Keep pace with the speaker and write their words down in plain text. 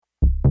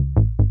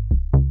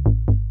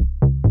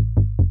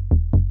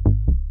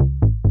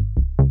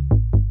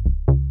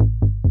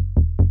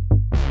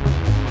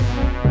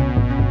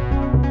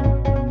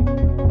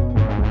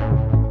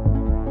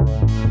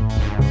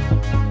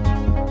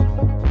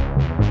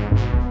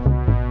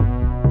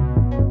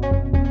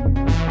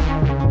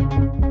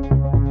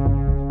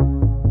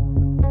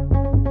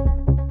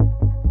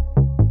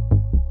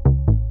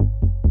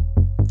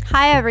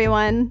Hi,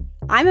 everyone.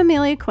 I'm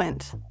Amelia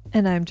Quint.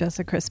 And I'm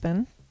Jessica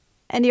Crispin.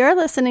 And you're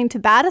listening to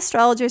Bad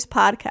Astrologers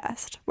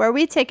Podcast, where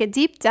we take a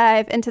deep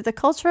dive into the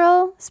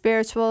cultural,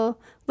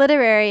 spiritual,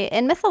 literary,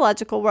 and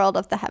mythological world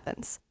of the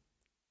heavens.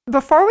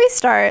 Before we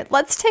start,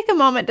 let's take a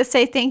moment to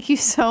say thank you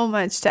so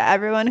much to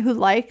everyone who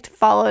liked,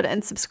 followed,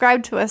 and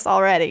subscribed to us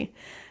already.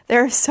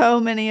 There are so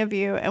many of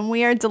you, and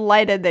we are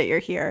delighted that you're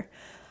here.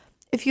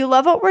 If you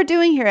love what we're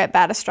doing here at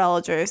Bad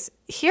Astrologers,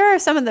 here are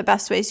some of the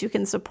best ways you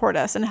can support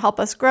us and help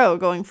us grow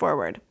going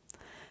forward.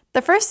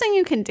 The first thing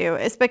you can do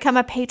is become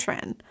a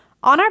patron.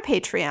 On our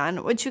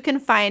Patreon, which you can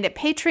find at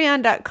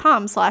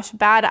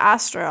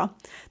patreon.com/badastro,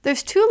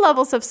 there's 2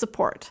 levels of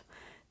support.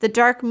 The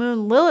Dark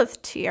Moon Lilith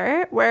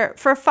tier, where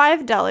for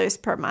 $5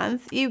 per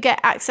month, you get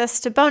access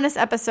to bonus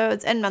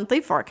episodes and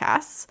monthly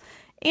forecasts,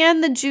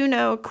 and the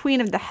Juno Queen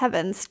of the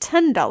Heavens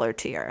 $10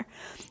 tier,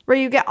 where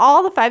you get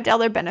all the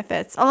 $5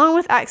 benefits, along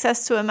with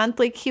access to a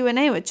monthly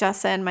Q&A with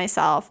Jessa and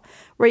myself,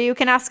 where you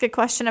can ask a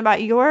question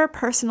about your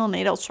personal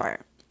natal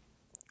chart.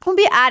 We'll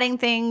be adding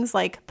things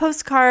like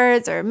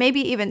postcards or maybe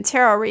even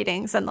tarot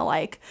readings and the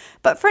like,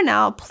 but for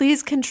now,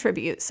 please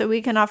contribute so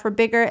we can offer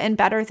bigger and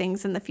better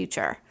things in the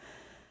future.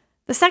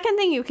 The second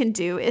thing you can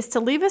do is to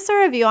leave us a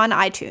review on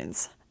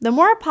iTunes. The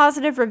more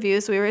positive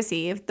reviews we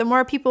receive, the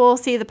more people will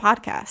see the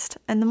podcast.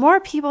 And the more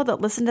people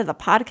that listen to the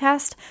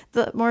podcast,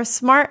 the more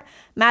smart,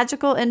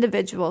 magical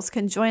individuals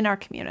can join our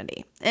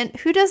community. And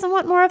who doesn't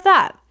want more of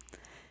that?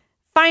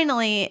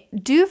 Finally,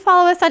 do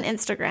follow us on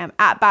Instagram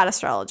at Bad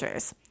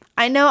Astrologers.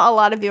 I know a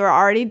lot of you are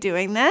already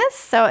doing this,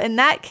 so in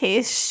that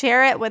case,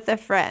 share it with a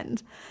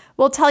friend.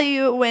 We'll tell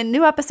you when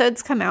new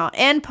episodes come out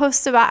and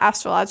post about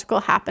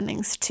astrological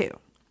happenings too.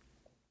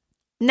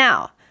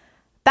 Now,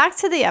 back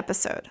to the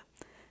episode.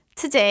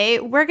 Today,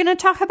 we're going to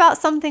talk about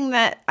something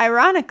that,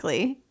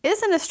 ironically,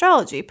 isn't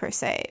astrology per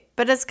se,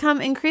 but has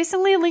come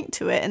increasingly linked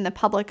to it in the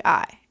public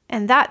eye,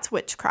 and that's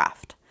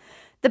witchcraft.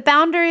 The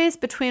boundaries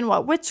between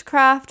what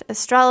witchcraft,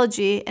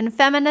 astrology, and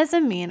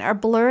feminism mean are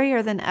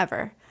blurrier than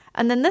ever.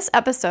 And in this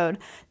episode,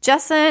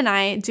 Jessa and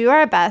I do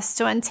our best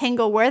to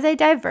untangle where they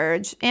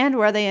diverge and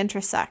where they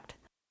intersect.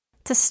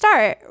 To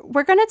start,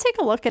 we're going to take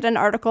a look at an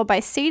article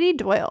by Sadie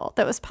Doyle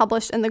that was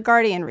published in The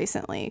Guardian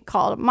recently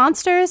called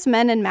Monsters,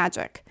 Men, and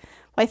Magic: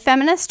 Why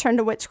Feminists Turn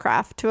to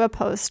Witchcraft to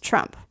Oppose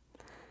Trump.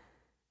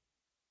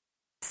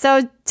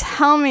 So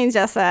tell me,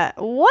 Jessa,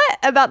 what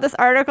about this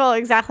article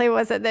exactly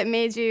was it that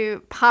made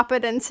you pop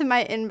it into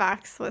my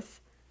inbox with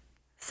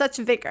such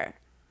vigor?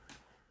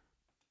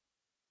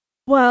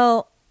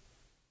 Well,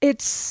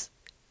 it's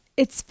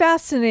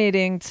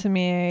fascinating to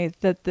me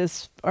that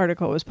this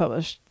article was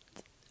published,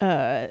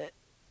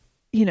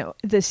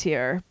 this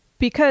year,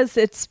 because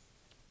it's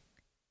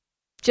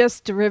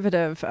just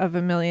derivative of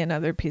a million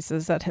other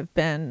pieces that have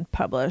been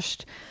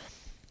published,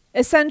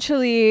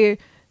 essentially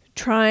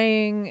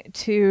trying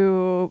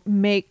to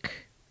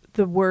make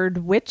the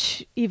word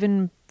witch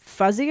even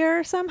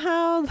fuzzier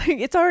somehow. Like,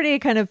 it's already a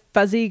kind of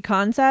fuzzy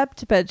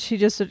concept, but she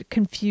just sort of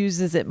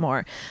confuses it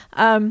more.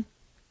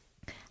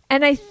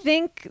 And I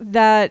think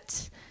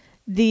that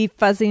the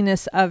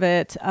fuzziness of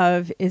it,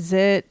 is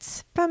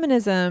it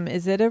feminism?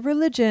 Is it a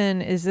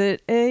religion? Is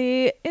it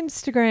a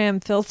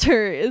Instagram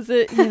filter? Is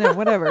it,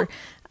 whatever.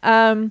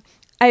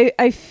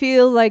 I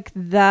feel like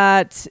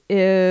that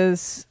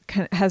has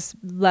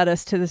led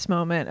us to this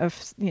moment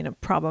of,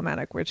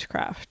 problematic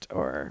witchcraft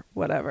or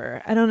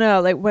whatever. I don't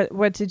know. Like,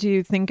 what did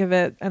you think of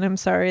it? And I'm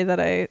sorry that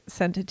I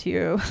sent it to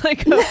you.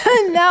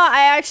 No,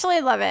 I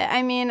actually love it.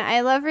 I mean, I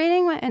love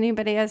reading what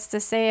anybody has to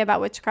say about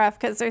witchcraft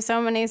because there's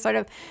so many sort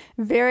of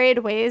varied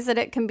ways that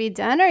it can be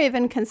done or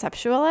even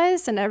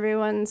conceptualized, and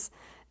everyone's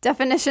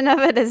definition of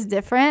it is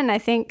different. I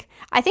think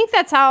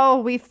that's how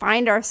we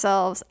find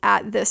ourselves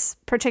at this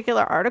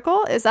particular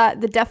article, is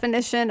that the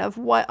definition of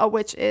what a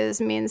witch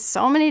is means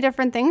so many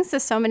different things to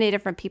so many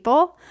different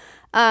people,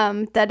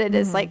 that it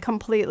is like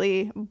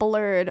completely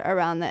blurred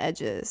around the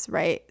edges,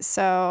 right?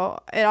 So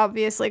it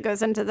obviously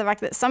goes into the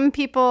fact that some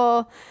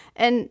people,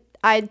 and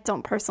I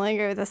don't personally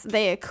agree with this,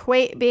 they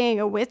equate being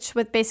a witch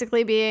with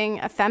basically being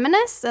a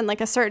feminist and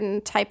like a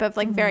certain type of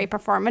like very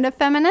performative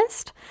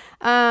feminist.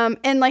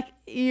 And like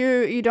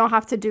you don't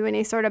have to do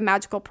any sort of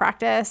magical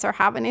practice or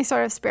have any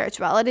sort of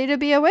spirituality to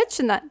be a witch.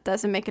 And that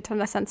doesn't make a ton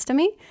of sense to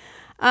me.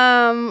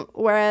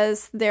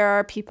 Whereas there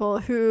are people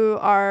who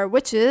are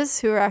witches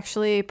who are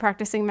actually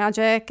practicing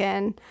magic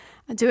and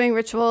doing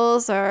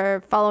rituals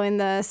or following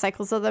the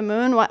cycles of the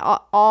moon,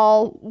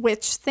 all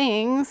witch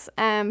things,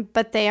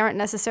 but they aren't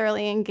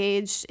necessarily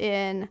engaged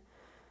in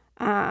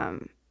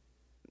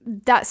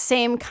that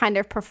same kind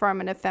of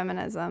performative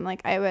feminism. Like,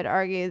 I would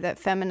argue that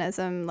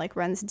feminism like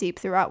runs deep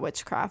throughout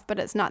witchcraft, but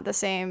it's not the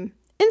same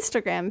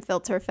Instagram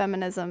filter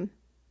feminism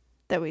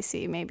that we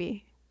see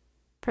maybe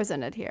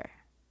presented here.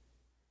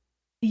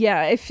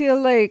 Yeah, I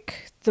feel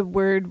like the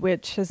word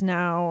witch has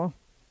now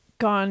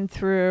gone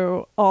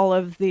through all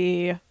of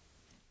the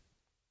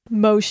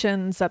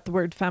motions that the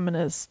word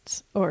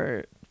feminist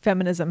or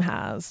feminism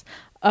has,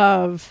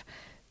 of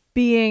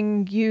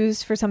being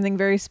used for something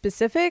very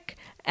specific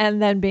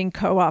and then being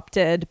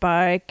co-opted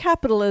by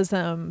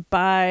capitalism,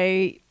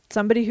 by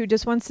somebody who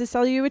just wants to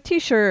sell you a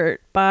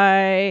t-shirt,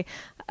 by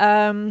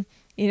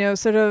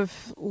sort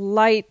of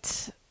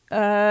light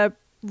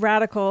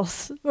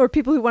radicals, or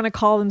people who want to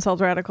call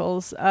themselves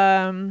radicals.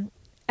 And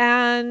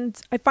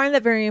I find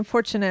that very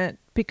unfortunate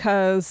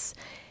because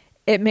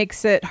it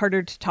makes it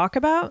harder to talk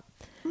about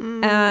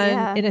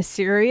in a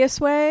serious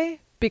way,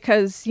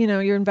 because,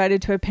 you're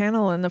invited to a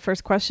panel and the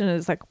first question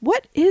is like,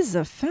 what is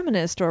a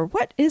feminist, or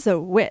what is a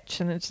witch?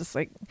 And it's just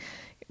like,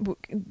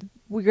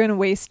 we're going to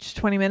waste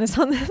 20 minutes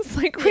on this.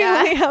 Like, we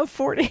only have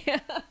 40.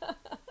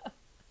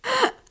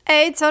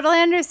 I totally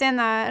understand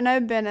that. And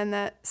I've been in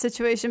that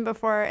situation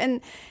before.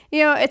 And,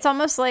 it's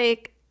almost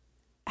like,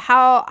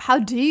 how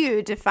do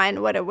you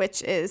define what a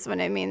witch is when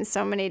it means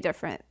so many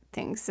different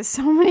things to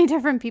so many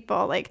different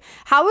people? Like,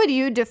 how would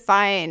you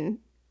define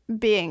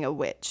being a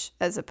witch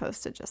as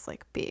opposed to just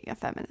like being a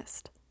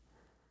feminist?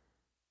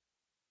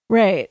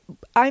 Right.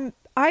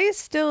 I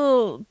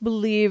still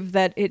believe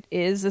that it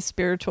is a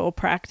spiritual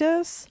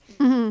practice.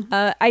 Mm-hmm.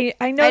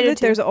 I know that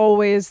there's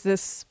always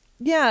this,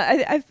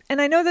 I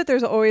know that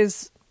there's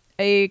always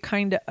a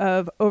kind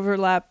of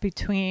overlap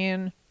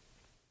between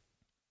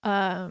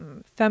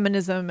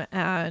feminism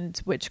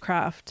and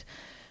witchcraft,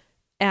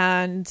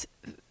 and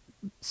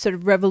sort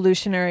of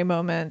revolutionary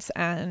moments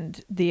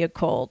and the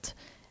occult.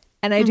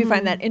 And I do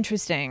find that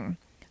interesting,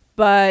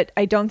 but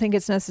I don't think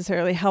it's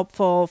necessarily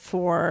helpful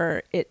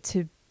for it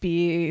to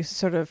be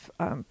sort of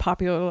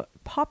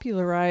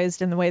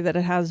popularized in the way that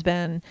it has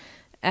been,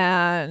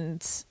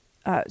 and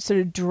sort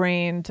of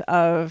drained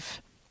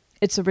of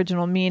its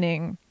original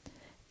meaning.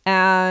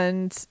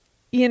 And,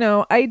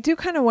 I do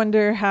kind of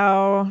wonder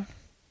how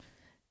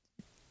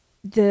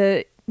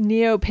the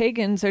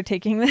neo-pagans are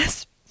taking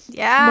this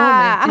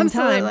moment in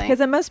time, because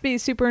it must be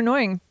super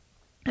annoying.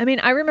 I mean,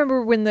 I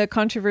remember when the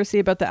controversy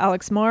about the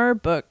Alex Marr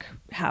book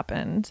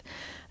happened,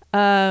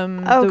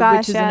 the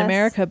Witches in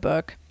America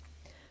book,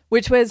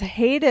 which was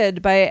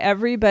hated by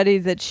everybody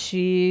that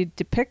she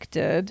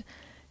depicted.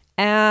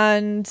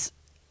 And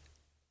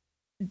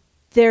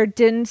there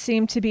didn't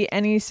seem to be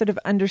any sort of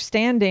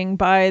understanding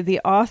by the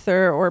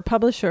author or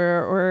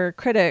publisher or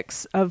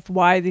critics of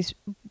why the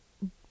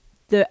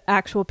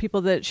actual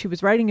people that she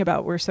was writing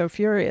about were so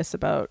furious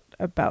about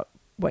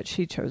what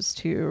she chose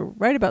to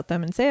write about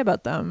them and say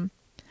about them.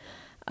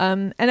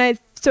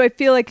 So I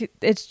feel like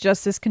it's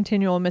just this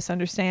continual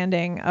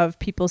misunderstanding of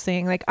people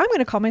saying like, I'm going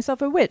to call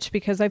myself a witch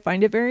because I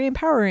find it very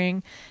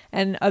empowering,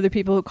 and other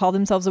people who call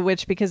themselves a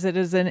witch because it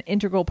is an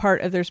integral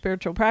part of their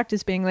spiritual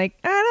practice being like,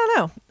 I don't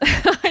know.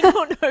 I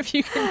don't know if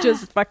you can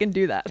just fucking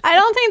do that. I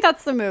don't think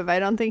that's the move. I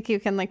don't think you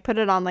can like put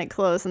it on like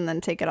clothes and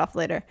then take it off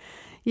later.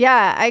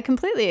 Yeah, I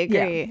completely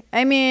agree. Yeah.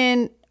 I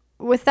mean,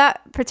 with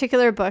that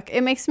particular book,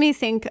 it makes me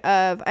think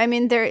of,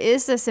 there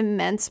is this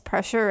immense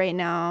pressure right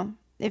now,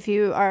 if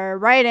you are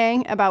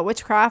writing about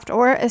witchcraft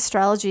or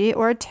astrology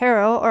or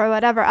tarot or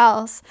whatever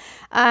else,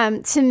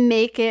 to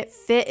make it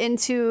fit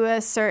into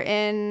a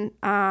certain,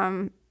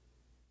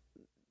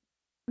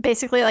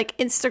 basically like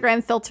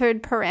Instagram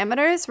filtered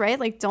parameters, right?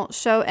 Like, don't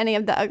show any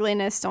of the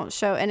ugliness, don't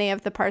show any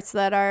of the parts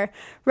that are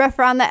rough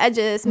around the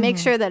edges. Make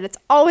sure that it's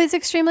always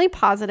extremely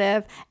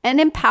positive and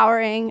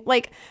empowering.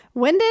 Like,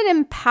 when did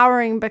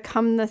empowering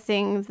become the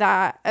thing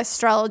that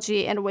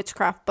astrology and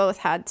witchcraft both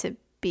had to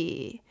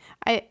be?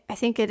 I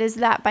think it is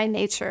that by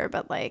nature,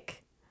 but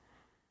like,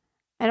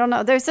 I don't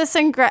know. There's this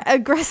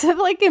aggressive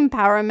like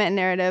empowerment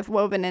narrative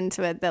woven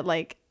into it that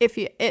like,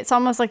 it's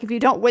almost like if you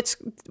don't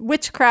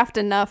witchcraft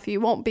enough,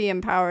 you won't be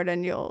empowered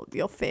and you'll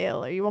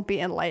fail, or you won't be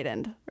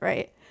enlightened,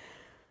 right?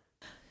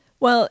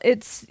 Well,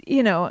 it's,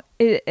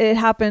 it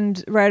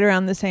happened right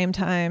around the same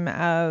time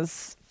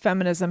as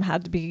feminism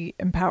had to be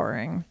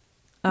empowering.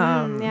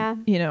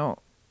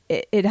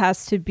 It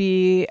has to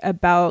be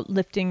about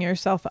lifting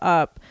yourself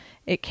up.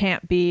 It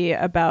can't be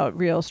about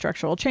real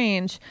structural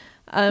change.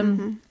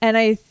 And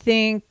I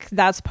think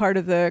that's part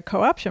of the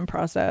co-option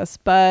process.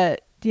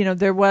 But,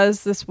 there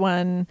was this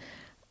one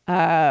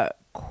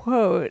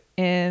quote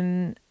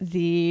in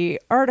the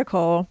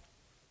article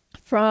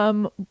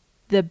from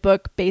the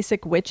book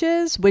Basic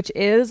Witches, which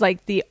is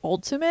like the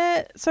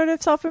ultimate sort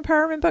of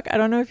self-empowerment book. I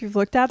don't know if you've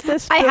looked at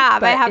this book.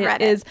 I have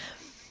read it.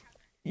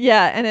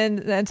 Yeah.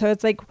 And so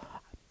it's like,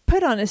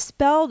 put on a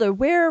spell to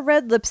wear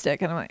red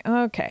lipstick. And I'm like,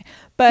 okay.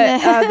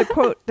 But the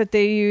quote that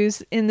they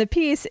use in the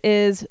piece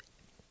is,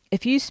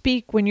 if you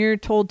speak when you're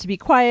told to be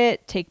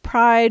quiet, take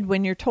pride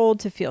when you're told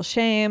to feel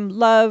shame,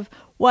 love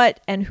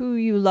what and who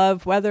you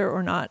love, whether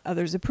or not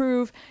others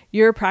approve,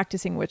 you're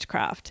practicing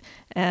witchcraft.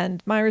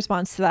 And my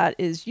response to that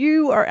is,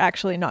 you are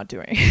actually not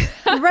doing.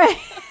 Right.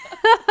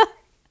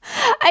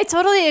 I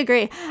totally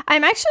agree.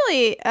 I'm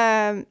actually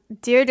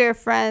dear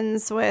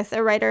friends with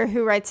a writer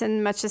who writes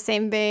in much the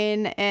same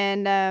vein.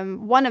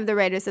 And one of the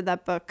writers of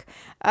that book,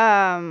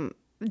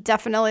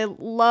 definitely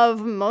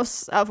love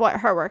most of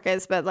what her work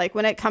is. But like,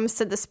 when it comes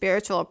to the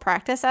spiritual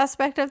practice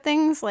aspect of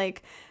things,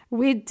 like,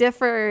 we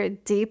differ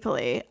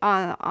deeply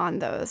on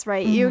those,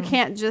 right? You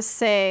can't just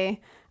say,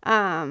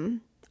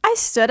 I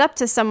stood up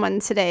to someone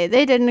today,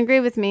 they didn't agree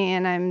with me,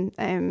 and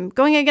I'm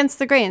going against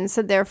the grain,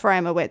 so therefore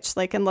I'm a witch.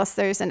 Like, unless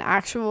there's an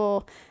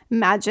actual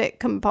magic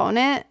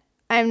component,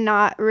 I'm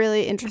not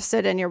really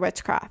interested in your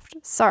witchcraft.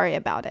 Sorry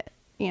about it,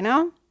 you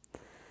know?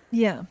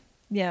 Yeah.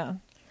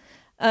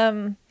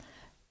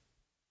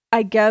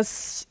 I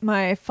guess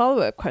my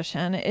follow-up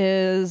question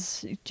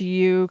is, do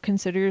you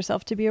consider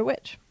yourself to be a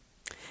witch?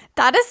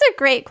 That is a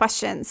great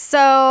question.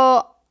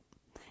 So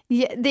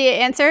the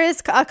answer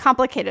is a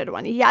complicated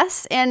one.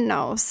 Yes and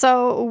no.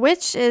 So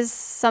witch is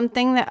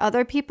something that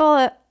other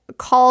people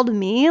called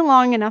me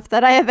long enough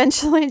that I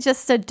eventually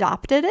just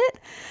adopted it.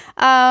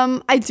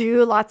 I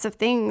do lots of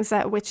things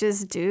that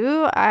witches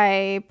do.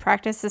 I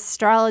practice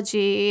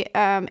astrology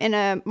in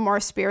a more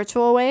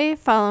spiritual way,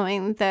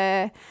 following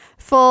the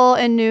full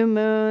and new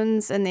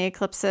moons and the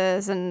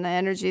eclipses and the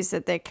energies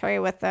that they carry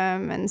with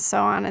them, and so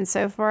on and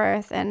so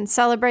forth, and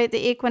celebrate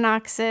the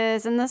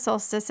equinoxes and the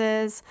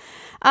solstices.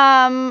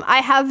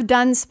 I have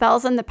done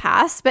spells in the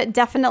past, but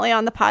definitely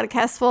on the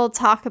podcast we'll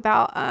talk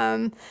about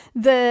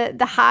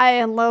the high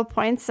and low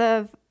points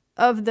of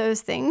those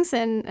things,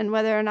 and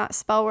whether or not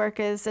spell work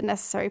is a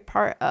necessary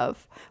part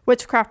of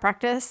witchcraft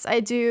practice.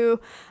 I do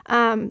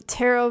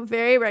tarot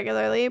very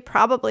regularly,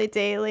 probably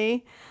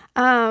daily.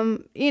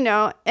 And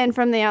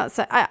from the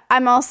outside,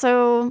 I'm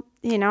also,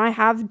 I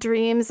have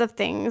dreams of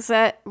things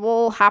that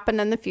will happen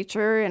in the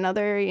future and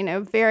other,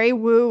 very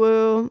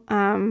woo-woo,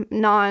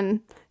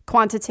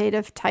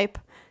 non-quantitative type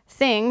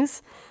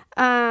things.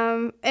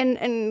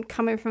 And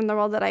coming from the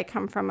world that I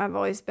come from, I've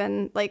always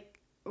been like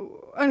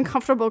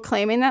uncomfortable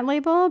claiming that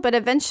label. But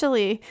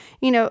eventually,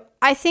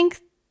 I think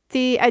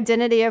the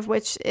identity of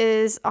witch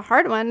is a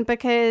hard one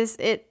because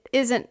it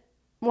isn't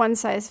one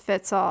size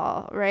fits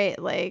all, right?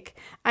 Like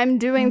I'm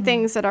doing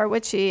things that are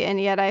witchy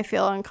and yet I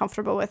feel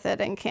uncomfortable with it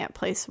and can't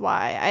place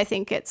why. I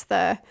think it's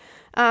the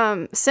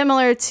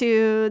similar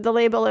to the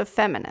label of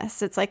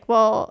feminist. It's like,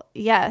 well,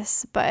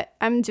 yes, but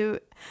I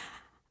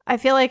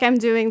feel like I'm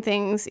doing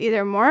things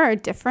either more or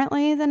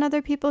differently than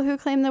other people who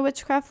claim the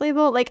witchcraft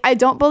label. Like I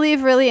don't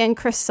believe really in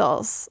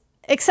crystals.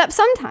 Except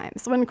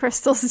sometimes when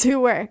crystals do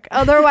work.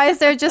 Otherwise,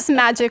 they're just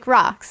magic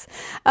rocks.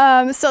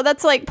 So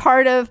that's like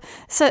part of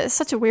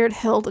such a weird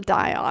hill to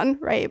die on,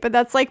 right? But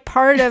that's like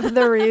part of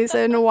the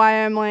reason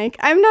why I'm like,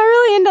 I'm not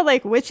really into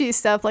like witchy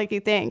stuff like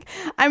you think.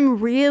 I'm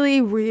really,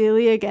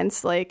 really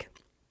against you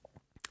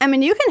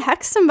can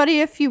hex somebody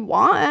if you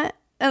want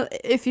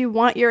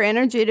your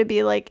energy to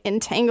be like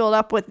entangled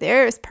up with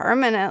theirs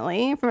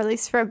permanently, for at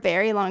least for a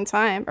very long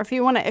time, or if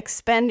you want to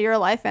expend your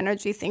life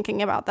energy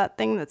thinking about that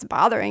thing that's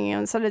bothering you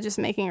instead of just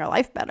making your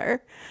life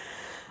better,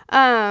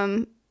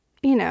 but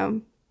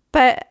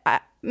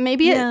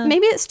maybe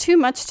it's too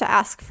much to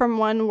ask from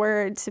one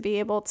word to be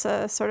able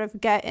to sort of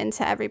get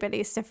into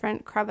everybody's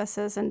different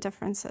crevices and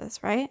differences,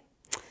 right?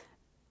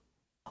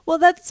 Well,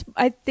 that's,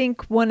 I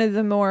think, one of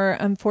the more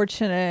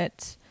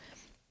unfortunate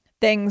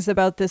things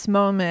about this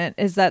moment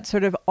is that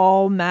sort of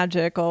all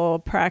magical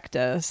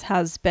practice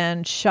has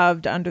been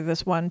shoved under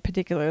this one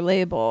particular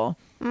label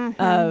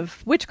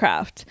of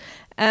witchcraft.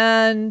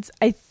 And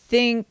I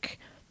think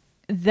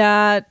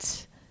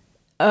that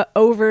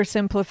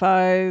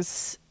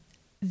oversimplifies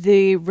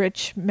the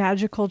rich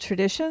magical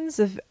traditions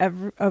of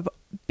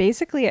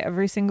basically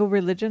every single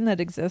religion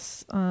that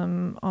exists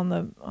on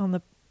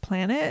the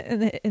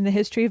planet in the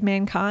history of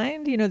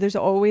mankind. There's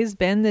always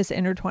been this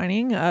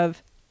intertwining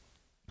of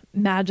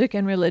magic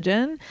and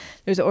religion.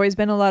 There's always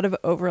been a lot of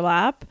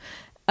overlap.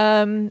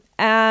 And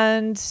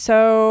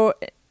so,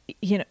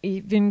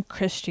 even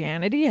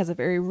Christianity has a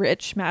very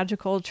rich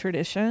magical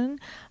tradition.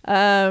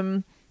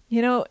 Islam,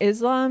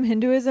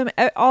 Hinduism,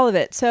 all of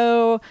it.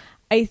 So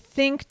I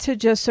think to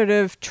just sort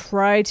of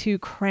try to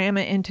cram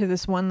it into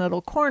this one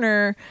little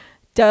corner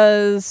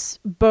does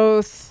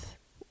both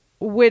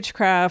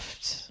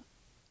witchcraft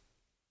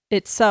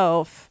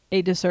itself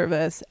a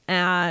disservice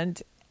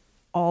and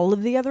all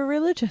of the other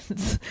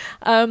religions.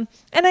 And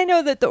I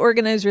know that the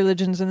organized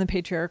religions and the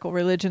patriarchal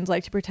religions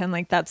like to pretend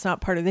like that's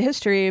not part of the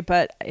history,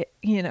 but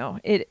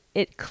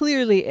it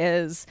clearly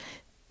is.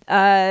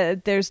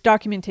 There's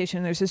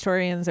documentation, there's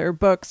historians, there are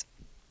books.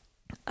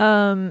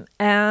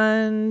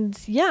 And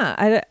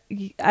yeah,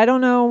 I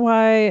don't know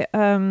why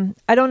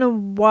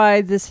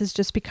this has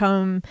just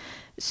become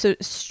so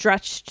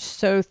stretched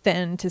so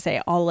thin to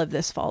say all of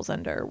this falls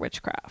under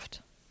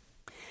witchcraft.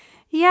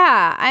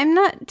 Yeah, I'm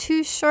not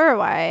too sure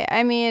why.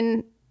 I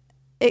mean,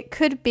 it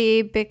could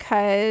be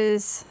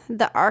because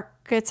the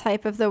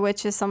archetype of the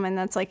witch is something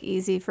that's like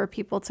easy for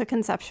people to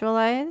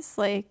conceptualize,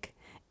 like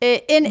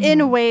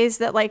in ways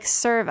that like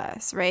serve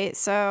us, right?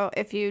 So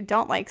if you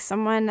don't like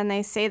someone and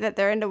they say that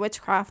they're into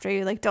witchcraft, or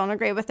you like don't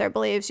agree with their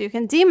beliefs, you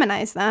can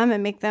demonize them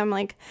and make them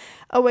like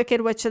a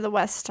Wicked Witch of the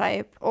West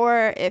type.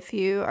 Or if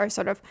you are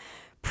sort of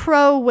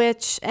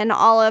pro-witch and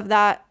all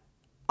that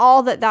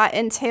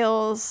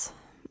entails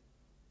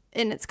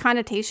in its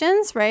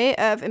connotations, right,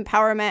 of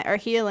empowerment or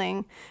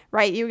healing,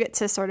 right, you get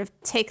to sort of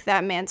take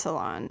that mantle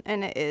on,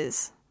 and it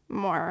is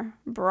more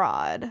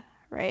broad,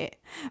 right?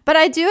 But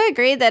I do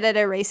agree that it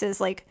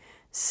erases like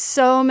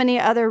so many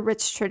other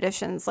rich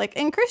traditions, like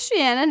in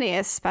Christianity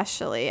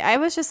especially. I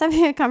was just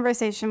having a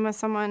conversation with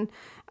someone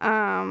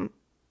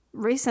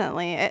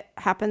recently. It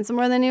happens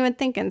more than you would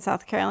think in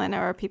South Carolina,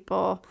 where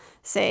people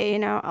say,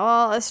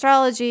 well,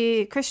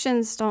 astrology,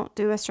 Christians don't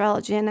do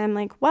astrology. And I'm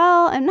like,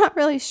 well, I'm not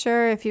really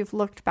sure if you've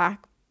looked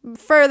back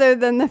further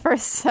than the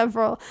first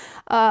several,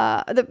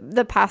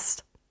 the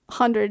past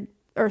 100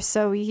 or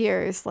so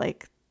years.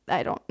 Like,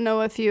 I don't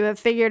know if you have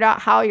figured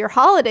out how your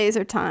holidays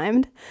are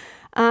timed,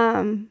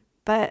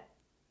 but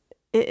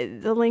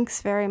the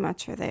links very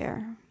much are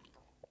there.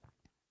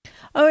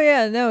 Oh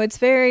yeah, no, it's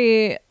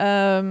very,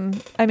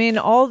 I mean,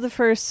 all the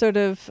first sort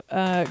of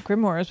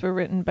grimoires were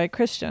written by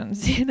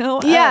Christians,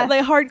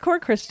 like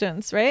hardcore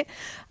Christians, right?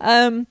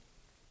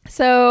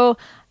 So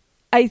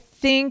I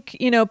think,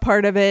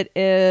 part of it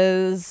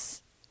is,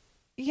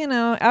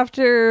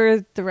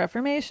 after the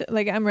Reformation,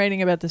 like I'm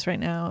writing about this right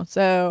now,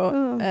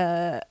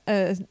 so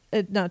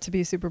not to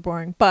be super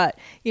boring, but,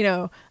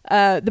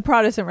 the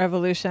Protestant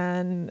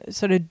Revolution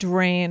sort of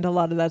drained a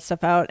lot of that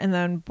stuff out. And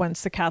then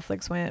once the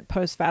Catholics went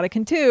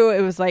post-Vatican II,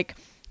 it was like,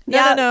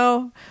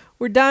 no,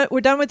 we're done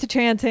with the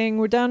chanting.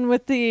 We're done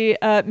with the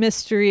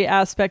mystery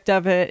aspect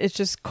of it. It's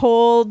just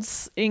cold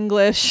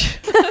English.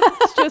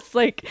 It's just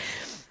like...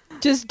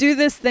 just do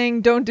this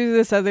thing, don't do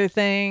this other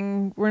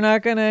thing. We're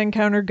not going to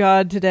encounter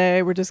God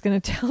today. We're just going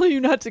to tell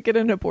you not to get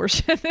an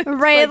abortion.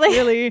 Right.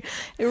 Like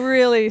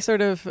really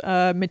sort of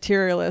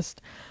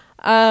materialist.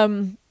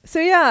 So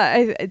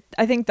yeah,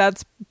 I think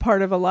that's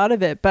part of a lot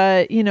of it.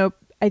 But,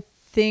 I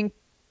think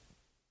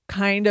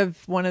kind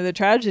of one of the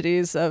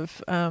tragedies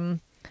of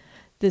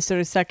this sort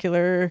of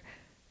secular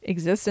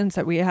existence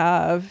that we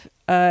have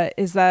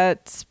is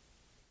that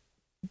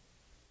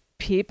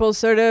people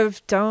sort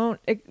of don't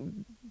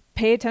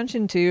pay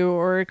attention to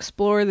or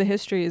explore the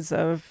histories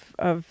of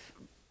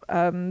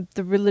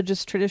the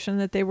religious tradition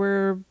that they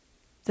were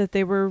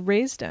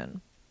raised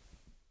in.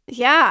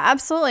 Yeah,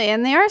 absolutely.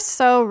 And they are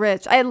so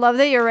rich. I love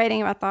that you're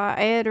writing about that.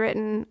 I had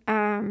written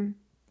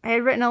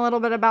a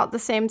little bit about the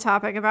same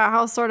topic, about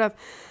how sort of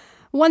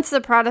once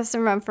the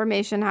Protestant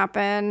Reformation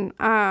happened,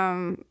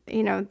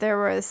 there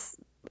was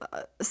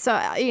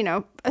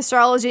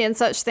astrology and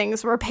such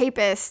things were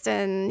papist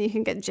and you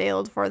can get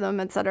jailed for them,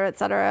 et cetera, et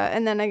cetera.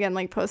 And then again,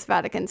 like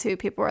post-Vatican II,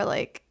 people were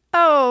like,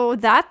 oh,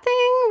 that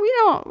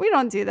thing? We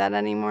don't do that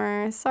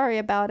anymore. Sorry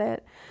about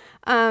it.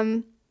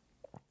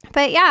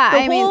 But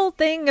yeah, the whole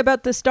thing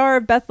about the Star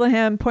of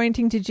Bethlehem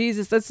pointing to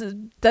Jesus,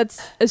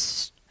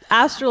 that's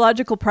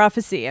astrological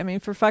prophecy. I mean,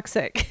 for fuck's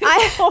sake. The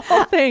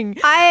whole thing.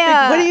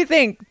 What do you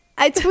think?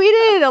 I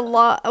tweeted a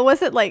lot.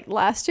 Was it like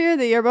last year,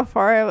 the year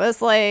before? It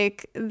was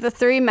like the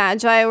 3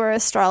 magi were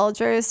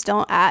astrologers.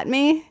 Don't at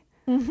me.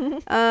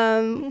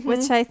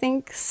 Which I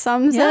think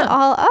sums it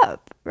all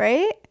up,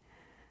 right?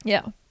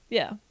 Yeah.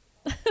 Yeah.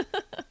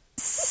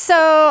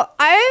 So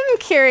I'm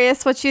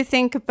curious what you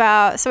think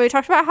about. So we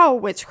talked about how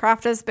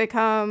witchcraft has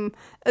become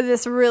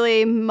this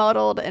really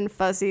muddled and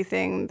fuzzy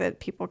thing that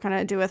people kind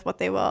of do with what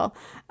they will.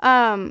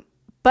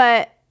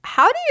 But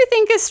how do you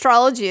think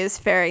astrology is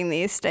faring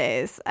these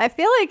days? I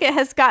feel like it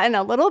has gotten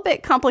a little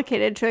bit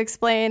complicated to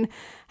explain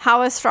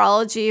how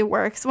astrology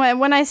works.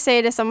 When I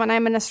say to someone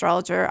I'm an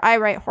astrologer, I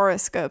write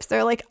horoscopes.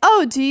 They're like,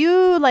 oh, do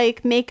you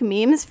like make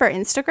memes for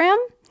Instagram?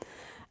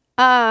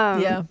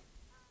 Yeah.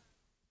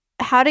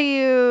 How do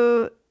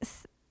you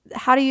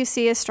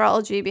see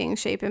astrology being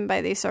shaped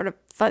by these sort of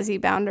fuzzy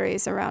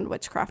boundaries around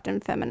witchcraft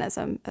and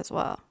feminism as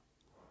well?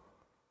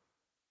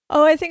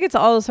 Oh, I think it's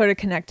all sort of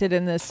connected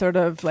in this sort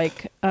of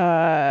like,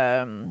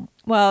 Neptune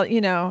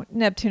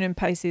and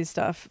Pisces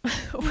stuff.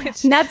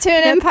 Which Neptune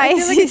and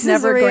Pisces like it's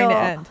never is real. Going to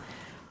end.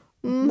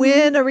 Mm-hmm.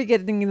 When are we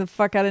getting the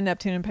fuck out of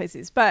Neptune and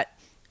Pisces? But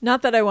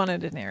not that I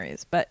wanted an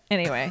Aries, but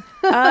anyway.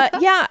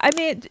 Yeah, I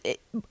mean,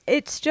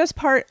 it's just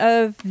part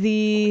of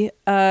the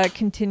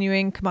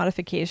continuing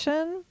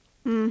commodification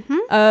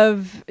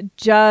of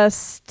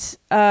just,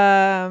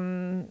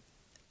 so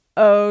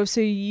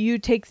you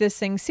take this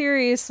thing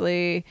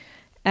seriously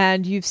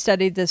and you've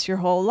studied this your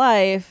whole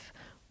life.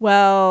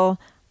 Well,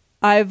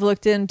 I've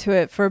looked into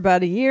it for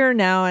about a year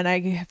now and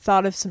I have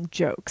thought of some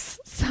jokes.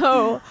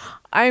 So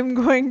I'm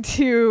going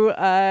to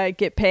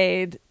get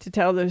paid to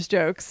tell those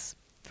jokes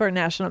for a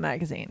national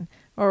magazine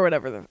or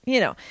whatever,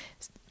 Yeah.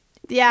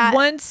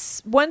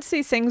 Once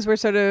these things were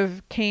sort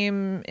of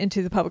came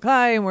into the public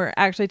eye and were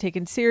actually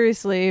taken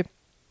seriously,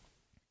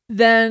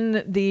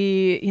 then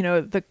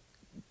the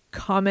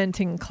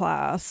commenting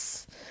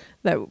class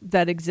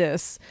that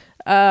exists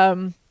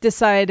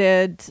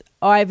decided,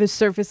 I have a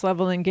surface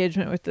level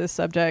engagement with this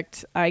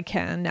subject. I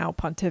can now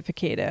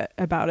pontificate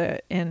about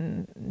it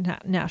in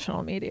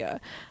national media.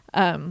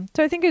 So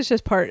I think it's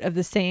just part of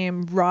the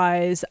same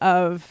rise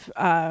of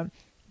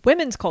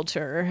women's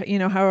culture,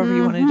 however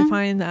you want to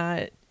define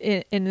that,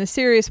 in the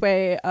serious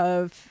way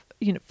of,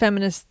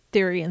 feminist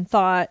theory and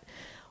thought,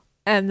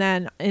 and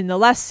then in the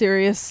less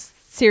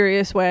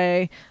serious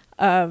way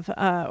of,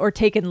 or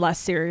taken less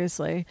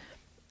seriously,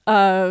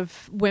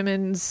 of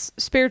women's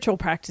spiritual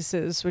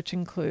practices, which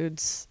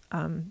includes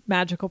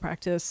magical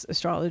practice,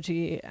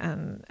 astrology,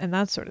 and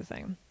that sort of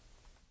thing.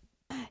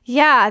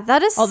 Yeah,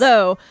 that is.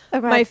 Although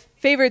Okay. my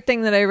favorite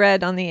thing that I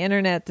read on the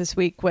internet this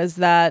week was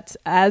that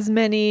as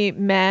many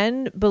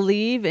men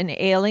believe in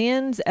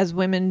aliens as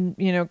women,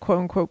 quote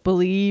unquote,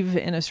 believe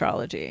in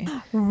astrology.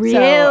 Really?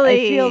 So I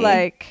feel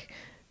like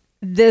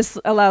this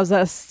allows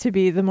us to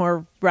be the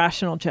more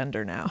rational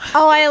gender now.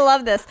 Oh, I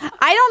love this.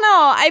 I don't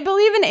know. I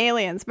believe in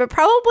aliens, but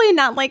probably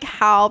not like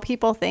how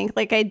people think.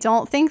 Like, I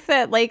don't think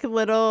that like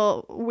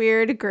little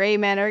weird gray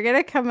men are going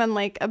to come and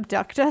like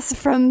abduct us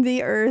from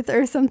the earth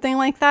or something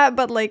like that.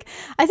 But like,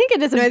 I think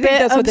it is a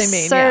bit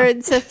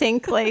absurd to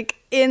think like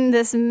in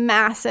this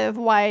massive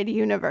wide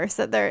universe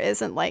that there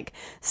isn't like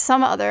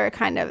some other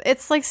kind of,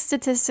 it's like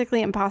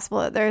statistically impossible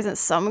that there isn't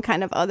some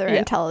kind of other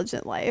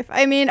intelligent life.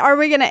 I mean, are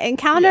we going to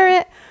encounter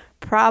it?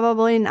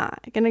 Probably not.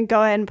 Gonna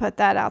go ahead and put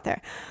that out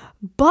there.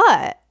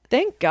 But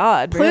thank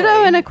God, Pluto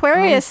really, and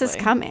Aquarius honestly.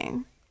 is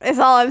coming. Is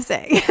all I'm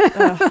saying.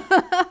 I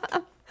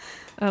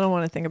don't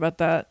want to think about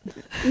that.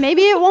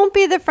 Maybe it won't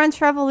be the French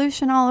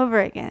Revolution all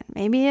over again.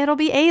 Maybe it'll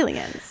be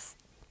aliens.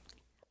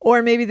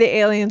 Or maybe the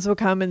aliens will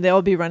come and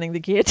they'll be running the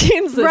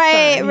guillotines this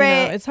time.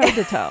 Right. It's hard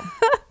to tell.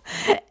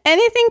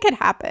 Anything could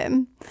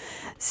happen.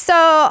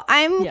 So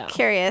I'm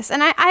curious,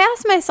 and I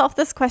ask myself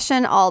this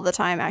question all the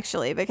time,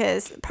 actually,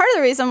 because part of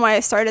the reason why I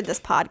started this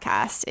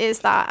podcast is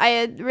that I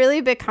had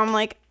really become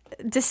like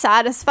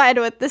dissatisfied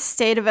with the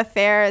state of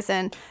affairs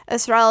in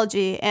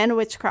astrology and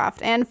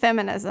witchcraft and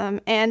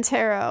feminism and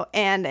tarot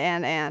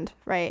and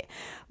right.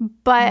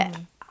 But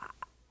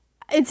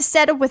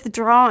instead of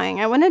withdrawing,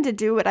 I wanted to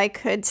do what I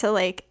could to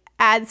like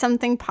add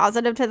something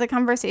positive to the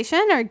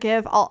conversation or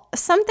give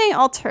something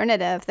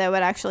alternative that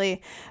would actually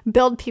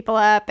build people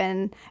up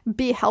and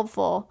be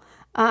helpful.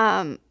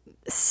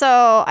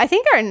 So I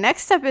think our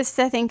next step is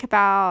to think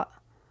about,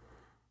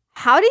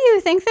 how do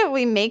you think that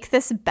we make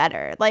this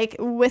better? Like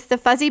with the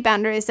fuzzy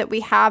boundaries that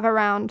we have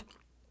around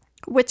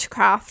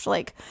witchcraft,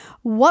 like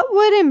what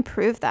would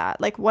improve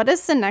that? Like what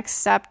is the next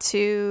step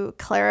to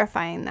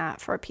clarifying that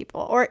for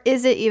people? Or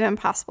is it even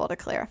possible to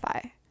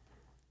clarify?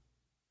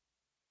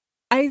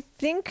 I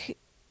think,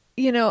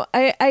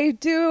 I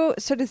do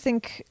sort of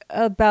think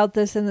about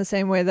this in the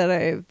same way that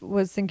I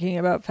was thinking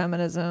about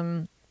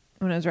feminism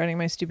when I was writing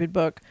my stupid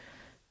book.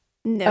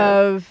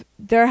 No.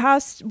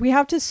 We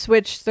have to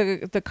switch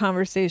the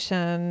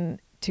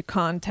conversation to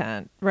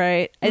content,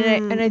 right?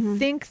 And I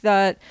think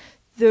that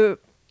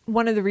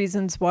one of the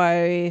reasons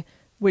why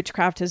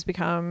witchcraft has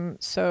become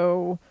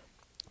so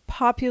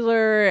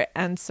popular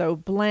and so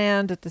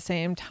bland at the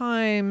same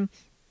time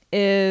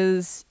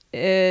is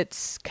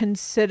it's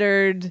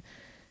considered,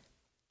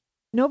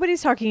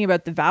 nobody's talking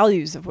about the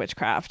values of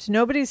witchcraft.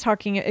 Nobody's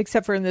talking,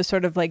 except for in this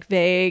sort of like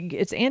vague,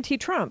 it's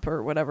anti-Trump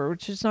or whatever,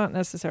 which is not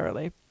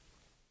necessarily.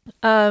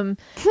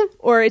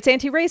 Or it's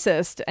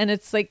anti-racist, and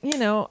it's like,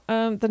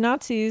 the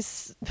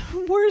Nazis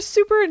were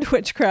super into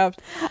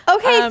witchcraft.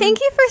 Okay,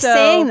 thank you for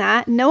saying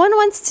that. No one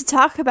wants to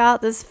talk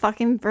about this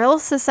fucking Brill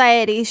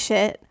Society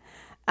shit.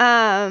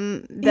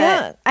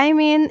 I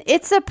mean,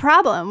 it's a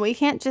problem. We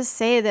can't just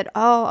say that,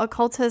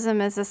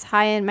 occultism is this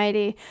high and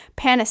mighty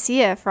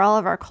panacea for all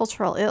of our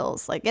cultural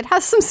ills. Like, it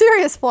has some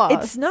serious flaws.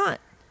 It's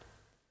not.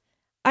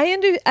 I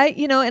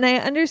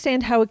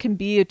understand how it can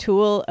be a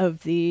tool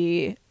of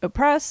the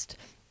oppressed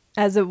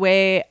as a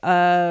way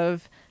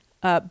of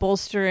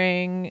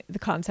bolstering the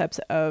concepts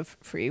of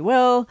free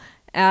will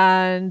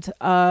and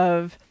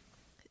of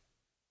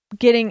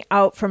getting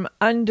out from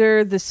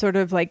under this sort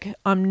of like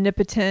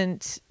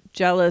omnipotent,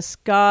 jealous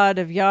God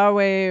of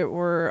Yahweh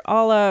or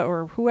Allah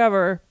or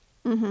whoever.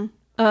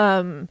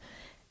 Mm-hmm.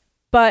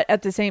 But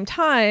at the same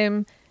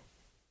time,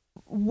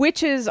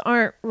 witches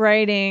aren't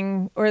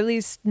writing, or at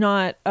least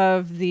not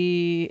of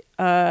the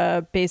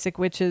basic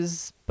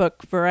witches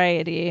book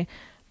variety.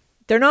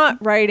 They're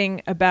not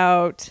writing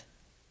about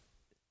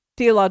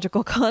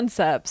theological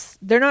concepts.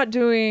 They're not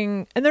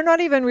doing, and they're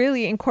not even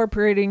really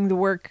incorporating the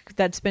work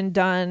that's been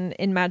done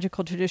in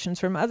magical traditions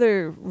from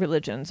other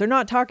religions. They're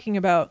not talking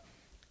about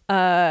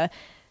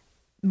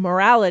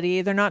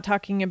morality. They're not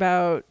talking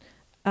about,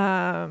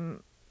 the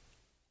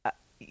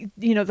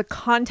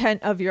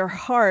content of your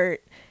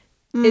heart.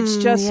 It's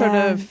just sort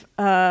of,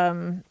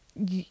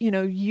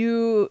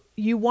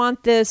 you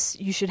want this,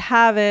 you should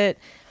have it.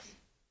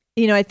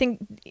 I think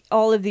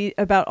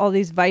about all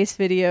these Vice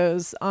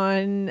videos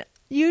on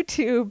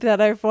YouTube that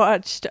I've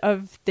watched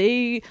of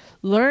they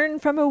learn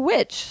from a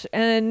witch,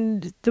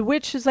 and the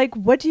witch is like,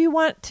 what do you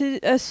want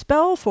a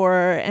spell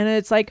for? And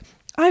it's like,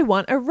 I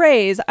want a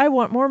raise. I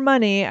want more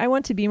money. I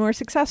want to be more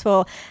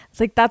successful. It's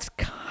like, that's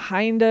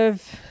kind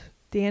of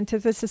the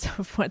antithesis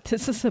of what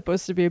this is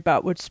supposed to be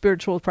about, what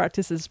spiritual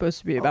practice is supposed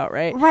to be about,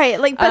 right? Right.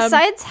 Like,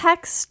 besides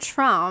Hex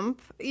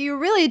Trump, you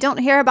really don't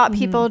hear about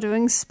people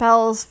doing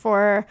spells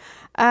for,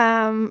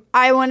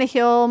 I want to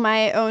heal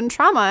my own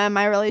trauma and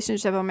my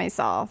relationship with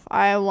myself.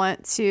 I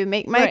want to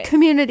make my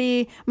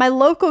community, my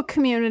local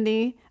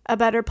community, a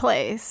better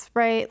place,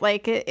 right?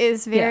 Like, it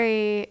is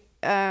very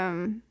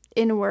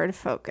inward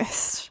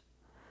focused.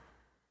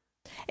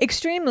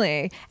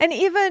 Extremely. And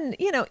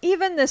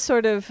even this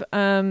sort of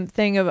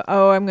thing of,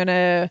 I'm going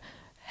to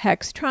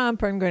hex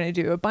Trump, or I'm going to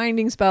do a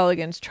binding spell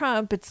against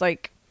Trump. It's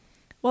like,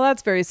 well,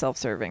 that's very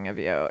self-serving of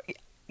you.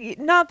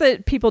 Not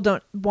that people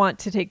don't want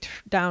to take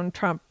down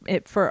Trump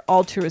for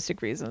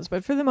altruistic reasons,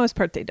 but for the most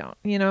part, they don't,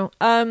 you know?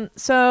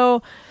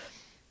 So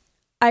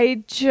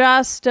I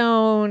just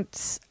don't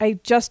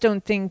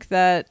think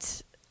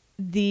that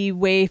the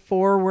way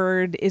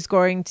forward is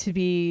going to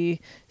be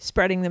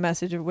spreading the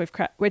message of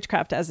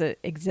witchcraft as it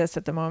exists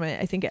at the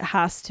moment. I think it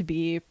has to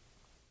be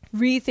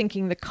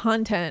rethinking the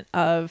content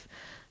of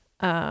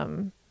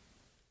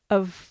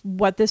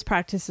what this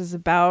practice is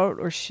about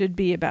or should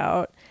be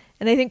about.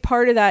 And I think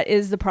part of that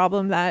is the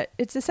problem that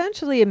it's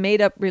essentially a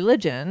made-up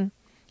religion,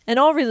 and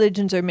all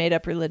religions are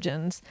made-up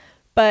religions,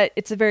 but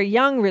it's a very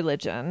young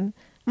religion.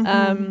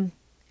 Mm-hmm.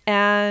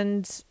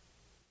 And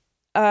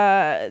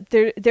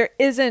there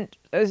isn't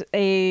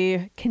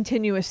a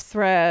continuous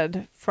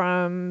thread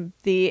from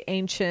the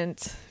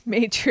ancient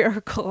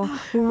matriarchal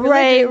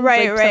religions,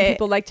 like some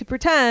people like to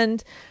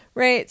pretend,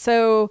 right?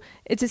 So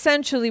it's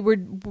essentially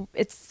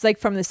it's like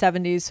from the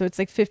 70s, so it's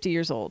like 50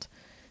 years old.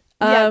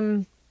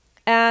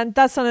 And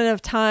that's not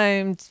enough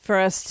time for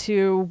us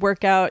to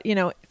work out,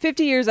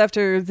 50 years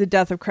after the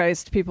death of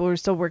Christ, people were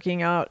still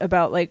working out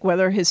about like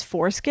whether his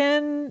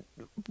foreskin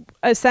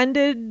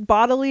ascended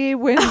bodily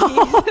when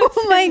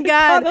oh my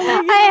God.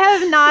 I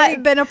have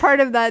not been a part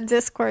of that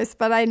discourse,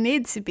 but I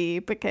need to be,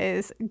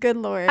 because good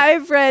Lord.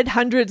 I've read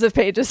hundreds of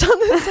pages on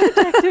the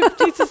subject of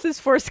Jesus's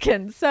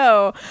foreskin.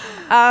 So,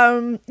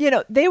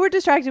 they were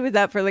distracted with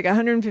that for like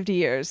 150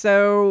 years.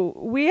 So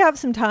we have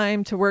some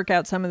time to work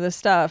out some of this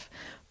stuff.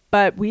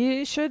 But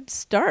we should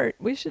start,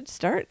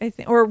 I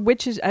think, or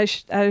witches. I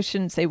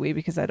shouldn't say we,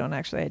 because I don't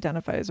actually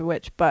identify as a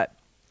witch, but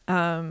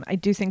I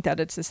do think that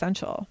it's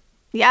essential.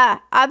 Yeah,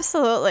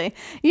 absolutely.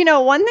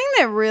 One thing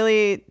that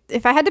really,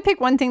 if I had to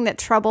pick one thing that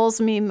troubles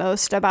me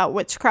most about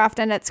witchcraft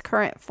in its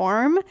current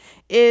form,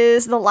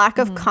 is the lack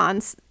of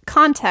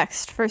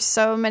context for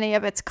so many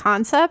of its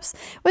concepts,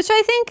 which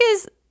I think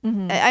is,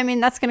 I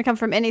mean, that's going to come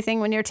from anything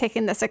when you're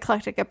taking this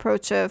eclectic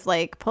approach of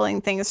like pulling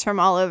things from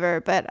all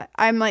over. But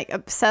I'm like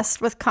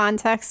obsessed with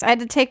context. I had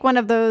to take one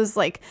of those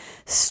like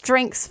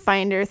strengths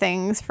finder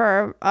things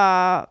for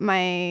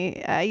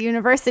my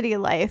university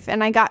life.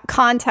 And I got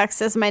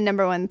context as my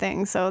number one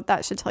thing. So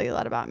that should tell you a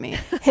lot about me.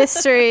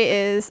 History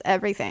is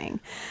everything.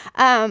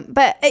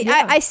 But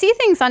I see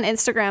things on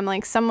Instagram,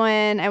 like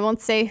someone, I won't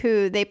say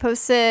who, they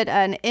posted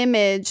an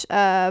image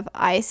of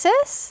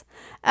Isis.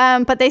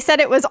 But they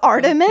said it was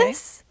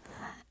Artemis.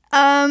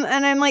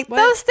 And I'm like,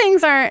 those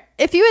things aren't,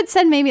 if you had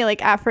said maybe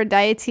like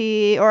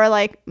Aphrodite or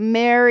like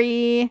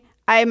Mary,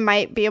 I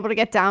might be able to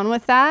get down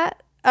with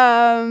that,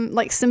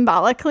 like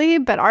symbolically,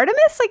 but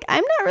Artemis, like,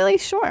 I'm not really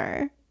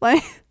sure.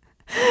 Like,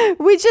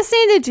 we just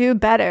need to do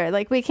better.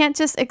 Like, we can't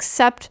just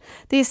accept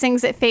these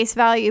things at face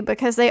value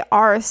because they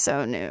are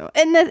so new.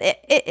 And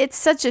it's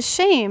such a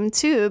shame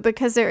too,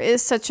 because there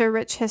is such a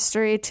rich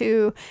history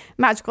to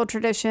magical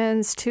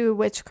traditions, to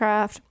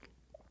witchcraft,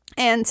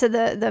 and to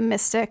the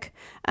mystic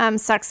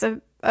sects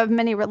of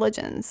many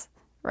religions,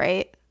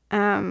 right?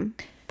 But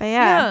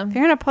yeah, if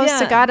you're gonna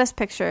post a goddess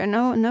picture,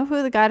 know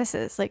who the goddess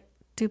is. Like,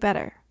 do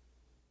better.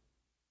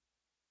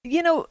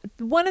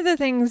 One of the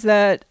things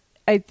that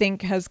I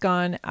think has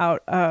gone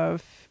out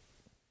of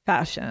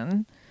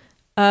fashion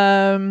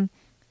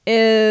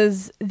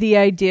is the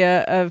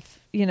idea of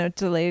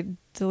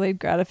delayed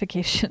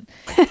gratification.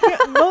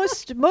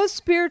 Most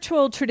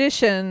spiritual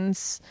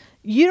traditions,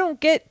 you don't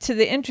get to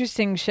the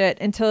interesting shit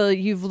until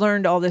you've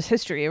learned all this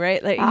history,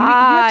 right? Like you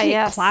have to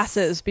take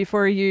classes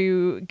before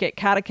you get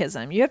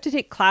catechism. You have to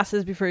take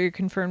classes before you're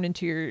confirmed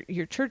into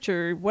your church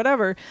or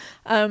whatever.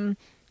 And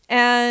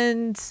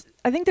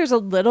I think there's a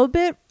little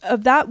bit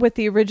of that with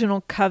the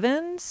original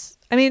covens.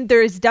 I mean,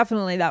 there is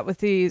definitely that with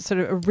the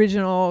sort of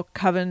original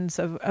covens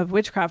of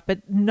witchcraft,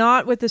 but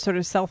not with the sort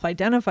of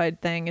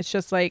self-identified thing. It's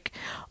just like,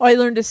 I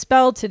learned a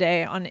spell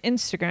today on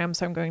Instagram,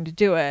 so I'm going to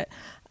do it.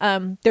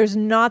 There's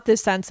not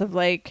this sense of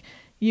like,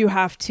 you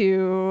have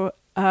to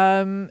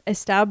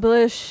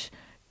establish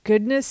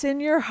goodness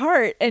in your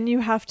heart, and you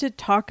have to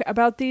talk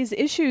about these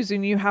issues,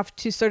 and you have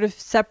to sort of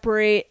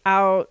separate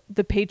out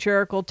the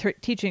patriarchal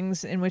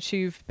teachings in which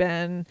you've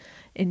been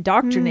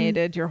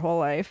indoctrinated your whole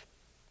life.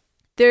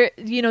 There,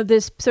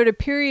 this sort of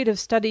period of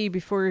study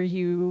before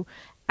you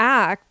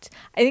act,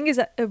 I think, is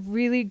a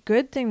really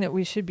good thing that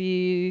we should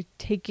be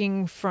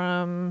taking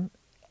from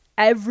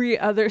every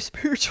other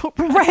spiritual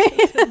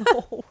practice in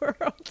the whole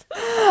world.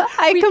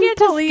 We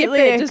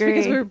completely agree. Just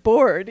because we're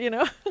bored,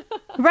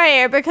 Right,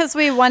 or because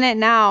we want it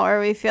now,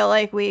 or we feel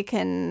like we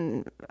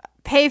can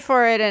pay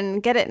for it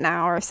and get it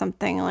now, or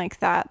something like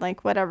that.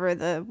 Like whatever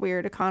the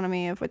weird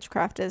economy of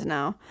witchcraft is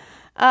now.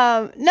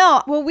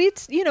 No. Well,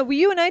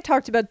 you and I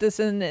talked about this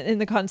in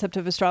the concept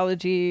of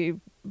astrology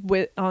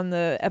on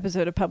the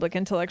episode of Public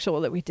Intellectual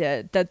that we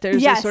did. That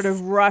there's a sort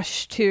of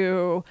rush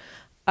to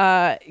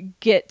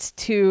get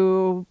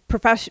to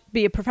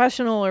be a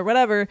professional or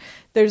whatever.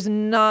 There's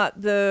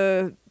not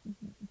the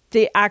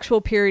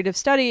actual period of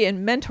study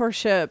and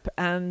mentorship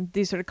and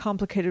these sort of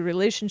complicated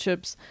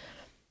relationships.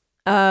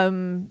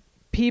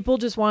 People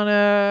just want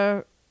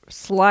to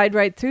slide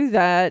right through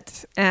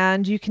that,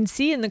 and you can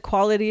see in the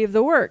quality of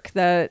the work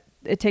that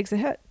it takes a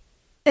hit.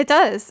 It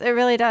does. It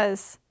really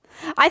does.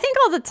 I think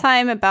all the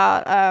time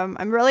about,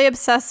 I'm really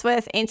obsessed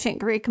with ancient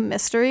Greek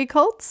mystery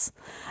cults,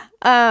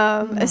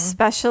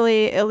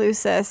 especially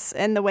Eleusis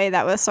and the way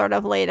that was sort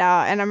of laid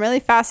out. And I'm really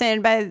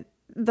fascinated by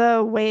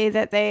the way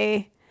that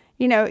they,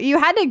 you know, you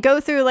had to go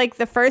through like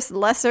the first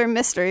lesser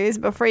mysteries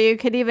before you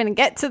could even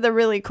get to the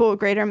really cool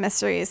greater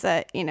mysteries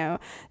that, you know,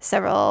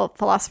 several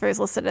philosophers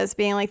listed as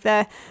being like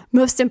the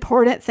most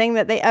important thing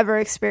that they ever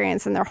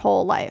experienced in their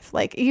whole life.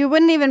 Like you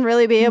wouldn't even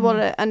really be able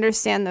to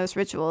understand those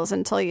rituals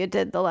until you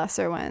did the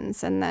lesser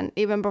ones. And then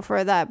even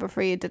before that,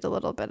 before you did a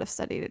little bit of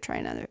study to try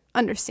and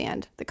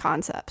understand the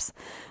concepts.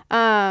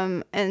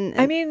 And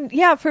I mean,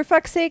 yeah, for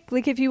fuck's sake,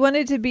 like if you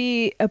wanted to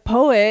be a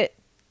poet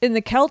in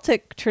the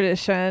Celtic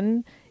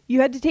tradition, you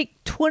had to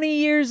take 20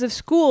 years of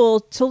school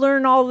to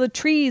learn all the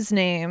trees'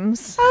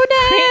 names.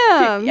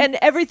 Oh, damn. And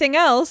everything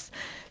else.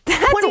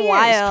 That's 20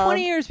 wild. Years,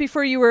 20 years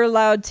before you were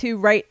allowed to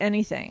write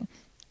anything.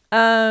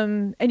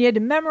 And you had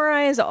to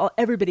memorize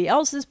everybody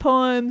else's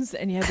poems,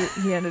 and you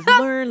had to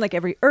learn like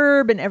every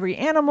herb and every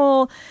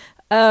animal.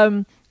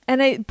 And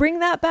I bring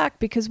that back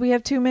because we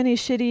have too many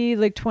shitty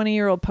like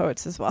 20-year-old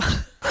poets as well.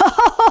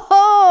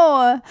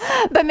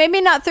 But maybe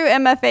not through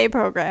MFA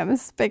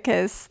programs,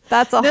 because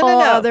that's a whole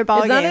other ballgame.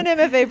 It's not an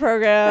MFA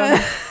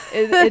program.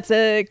 It's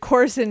a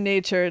course in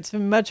nature. It's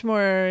much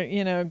more,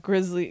 you know,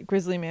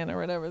 grizzly man or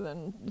whatever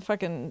than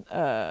fucking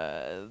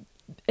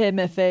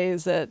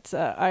MFAs at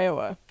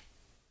Iowa.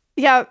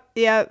 Yeah.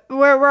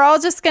 We're all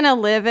just gonna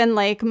live in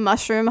like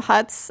mushroom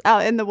huts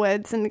out in the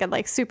woods and get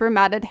like super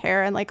matted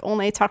hair and like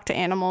only talk to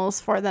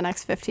animals for the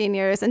next 15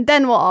 years, and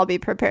then we'll all be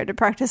prepared to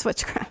practice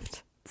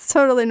witchcraft. It's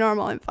totally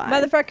normal and fine.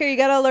 Motherfucker, you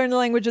gotta learn the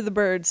language of the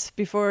birds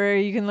before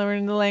you can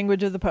learn the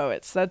language of the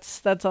poets.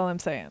 That's all I'm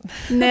saying.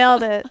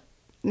 Nailed it.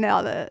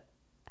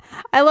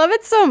 I love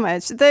it so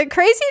much. The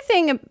crazy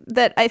thing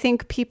that I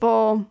think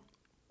people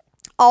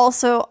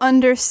also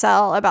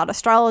undersell about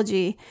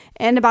astrology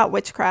and about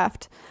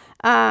witchcraft,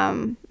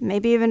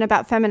 maybe even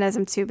about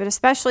feminism too, but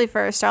especially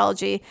for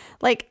astrology,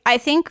 like I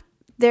think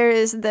there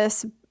is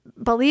this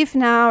belief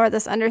now or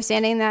this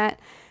understanding that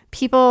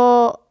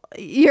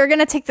you're going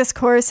to take this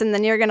course and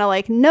then you're going to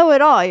like know it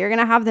all. You're going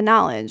to have the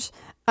knowledge.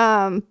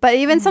 But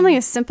even something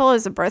as simple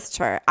as a birth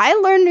chart, I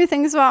learn new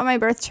things about my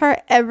birth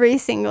chart every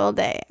single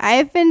day.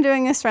 I've been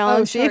doing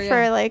astrology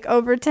for like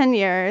over 10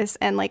 years.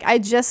 And like, I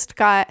just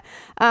got,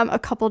 a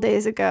couple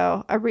days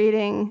ago,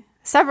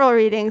 several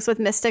readings with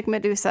Mystic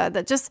Medusa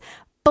that just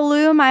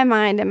blew my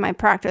mind and my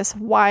practice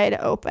wide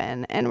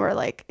open and were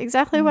like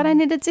exactly what I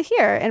needed to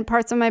hear, and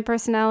parts of my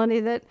personality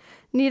that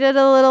needed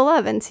a little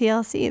love and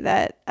TLC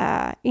that,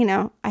 I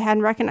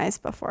hadn't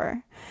recognized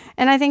before.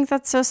 And I think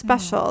that's so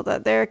special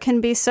that there can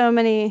be so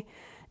many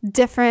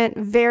different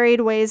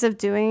varied ways of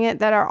doing it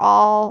that are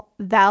all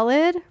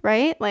valid,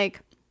 right?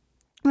 Like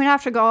we don't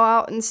have to go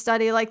out and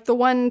study like the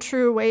one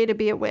true way to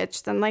be a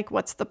witch. Then like,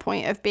 what's the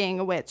point of being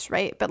a witch,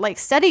 right? But like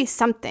study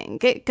something,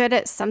 get good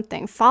at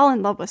something, fall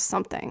in love with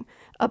something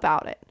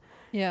about it.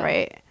 Yeah.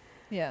 Right.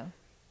 Yeah.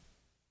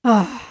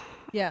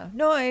 Yeah.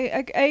 No,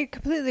 I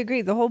completely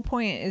agree. The whole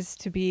point is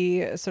to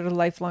be a sort of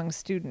lifelong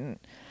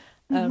student,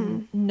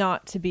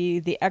 not to be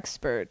the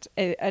expert.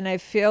 And I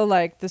feel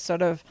like the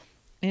sort of,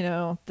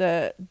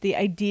 the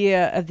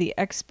idea of the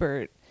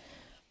expert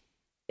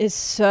is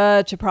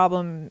such a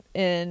problem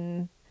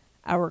in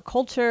our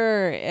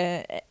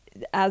culture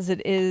as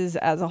it is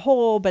as a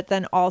whole, but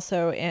then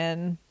also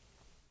in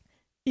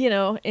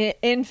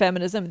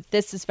feminism.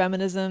 This is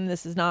feminism,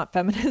 this is not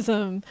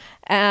feminism,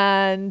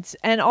 and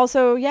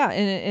also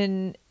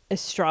in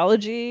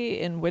astrology,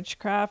 in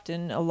witchcraft,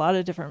 and a lot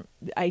of different,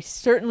 I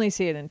certainly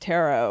see it in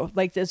tarot,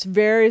 like this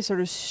very sort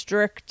of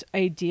strict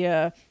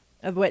idea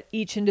of what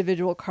each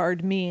individual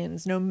card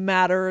means, no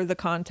matter the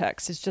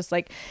context. It's just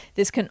like,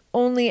 this can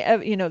only,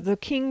 the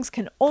kings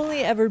can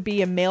only ever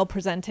be a male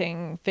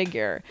presenting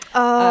figure.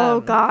 Oh,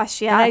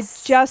 gosh, yes. And I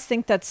just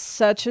think that's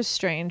such a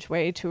strange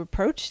way to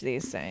approach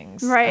these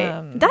things.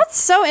 Right. That's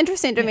so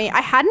interesting to me. I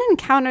hadn't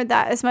encountered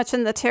that as much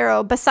in the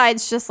tarot,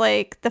 besides just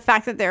like the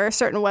fact that there are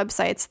certain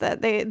websites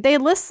that they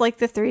list like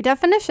the 3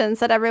 definitions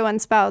that everyone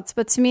spouts.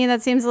 But to me,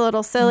 that seems a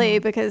little silly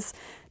because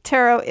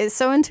tarot is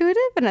so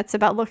intuitive, and it's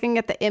about looking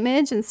at the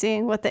image and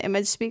seeing what the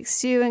image speaks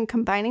to you and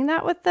combining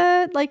that with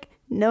the like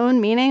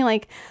known meaning.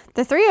 Like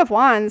the 3 of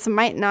Wands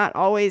might not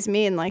always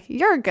mean like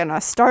you're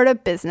gonna start a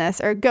business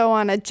or go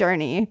on a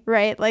journey,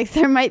 right? Like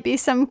there might be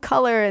some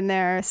color in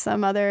there,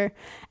 some other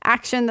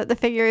action that the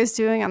figure is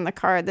doing on the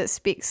card that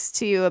speaks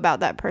to you about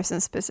that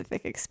person's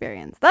specific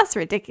experience. That's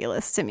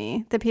ridiculous to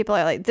me that people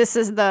are like, this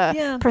is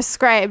the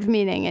prescribed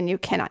meaning and you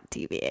cannot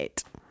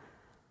deviate.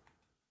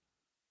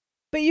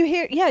 But you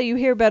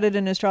hear about it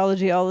in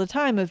astrology all the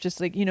time of just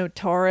like,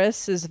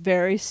 Taurus is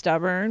very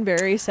stubborn,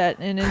 very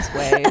set in his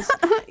ways.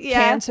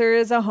 Cancer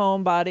is a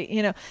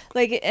homebody,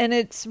 and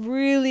it's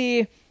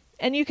really,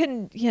 and you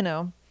can,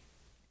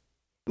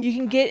 you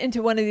can get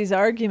into one of these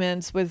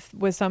arguments with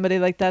somebody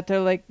like that. They're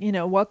like,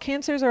 well,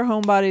 cancers are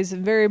homebodies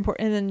and very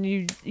important. And then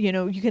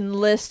you can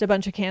list a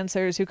bunch of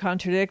cancers who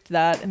contradict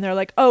that. And they're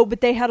like, oh,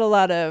 but they had a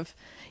lot of,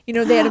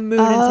 they had a moon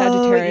in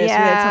Sagittarius.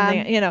 Yeah. Or they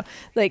had something,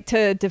 like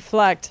to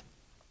deflect.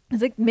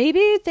 It's like,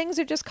 maybe things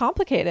are just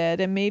complicated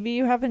and maybe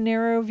you have a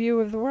narrow view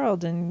of the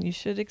world and you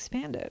should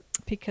expand it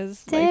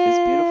because life is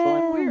beautiful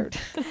and weird.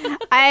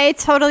 I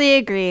totally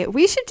agree.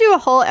 We should do a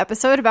whole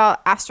episode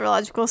about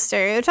astrological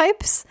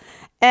stereotypes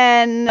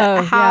and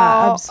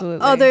how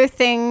other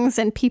things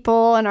and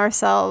people and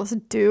ourselves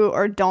do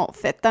or don't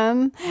fit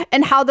them,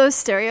 and how those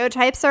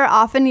stereotypes are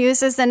often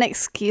used as an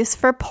excuse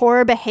for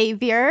poor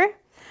behavior.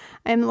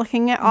 I'm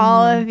looking at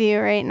all of you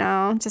right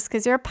now. Just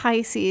because you're a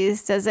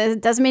Pisces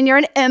doesn't mean you're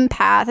an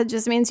empath. It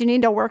just means you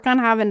need to work on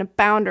having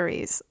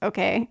boundaries,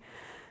 okay?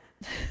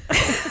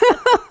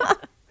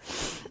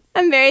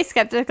 I'm very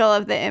skeptical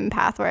of the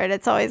empath word.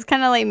 It's always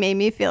kind of like made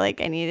me feel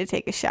like I need to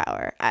take a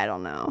shower. I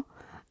don't know.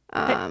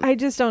 I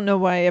just don't know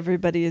why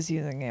everybody is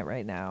using it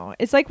right now.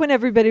 It's like when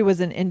everybody was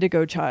an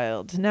indigo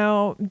child.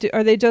 Now, did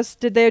they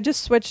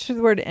just switch to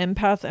the word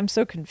empath? I'm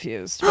so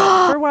confused.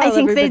 For a while, I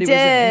think everybody they did. was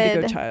an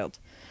indigo child.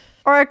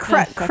 Or a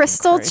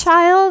crystal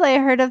child. I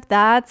heard of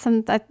that.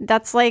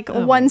 That's like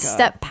one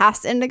step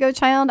past indigo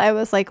child. I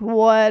was like,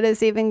 what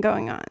is even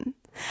going on?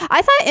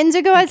 I thought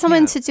indigo had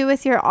something to do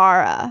with your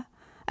aura.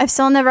 I've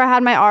still never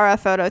had my aura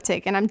photo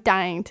taken. I'm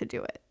dying to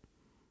do it.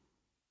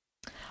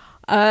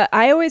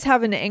 I always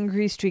have an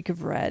angry streak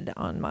of red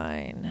on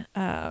mine.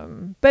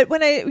 But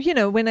when I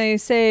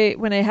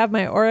have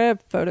my aura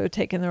photo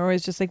taken, they're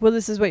always just like, well,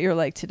 this is what you're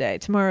like today.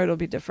 Tomorrow it'll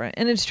be different.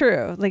 And it's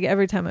true. Like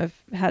every time I've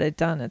had it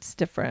done, it's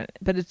different.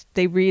 But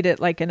they read it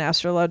like an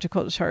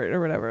astrological chart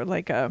or whatever,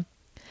 like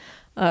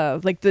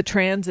the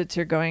transits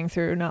you're going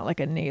through, not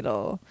like a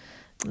natal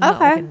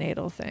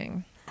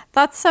thing.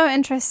 That's so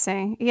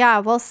interesting. Yeah,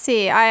 we'll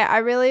see. I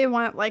really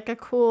want like a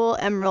cool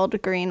emerald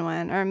green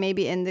one, or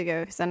maybe indigo,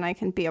 because then I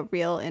can be a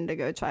real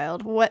indigo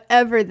child,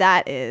 whatever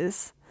that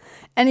is.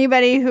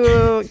 Anybody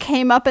who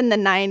came up in the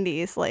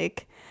 90s,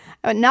 like,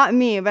 not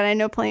me, but I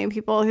know plenty of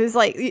people who's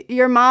like,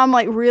 your mom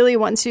like really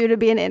wants you to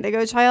be an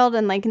indigo child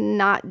and like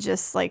not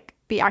just like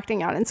be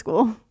acting out in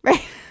school,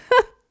 right?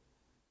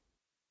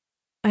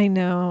 I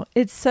know.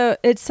 It's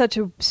such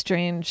a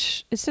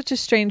strange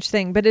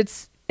thing, but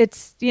it's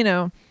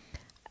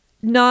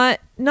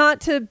not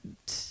to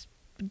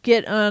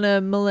get on a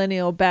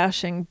millennial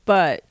bashing,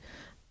 but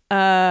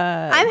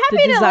I'm happy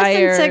to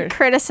listen to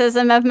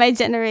criticism of my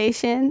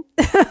generation.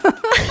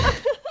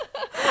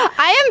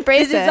 I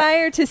embrace the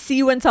desire to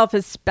see oneself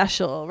as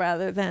special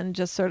rather than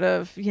just sort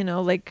of,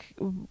 like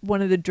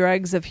one of the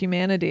dregs of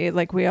humanity,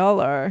 like we all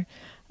are.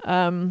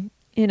 I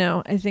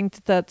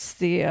think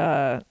that's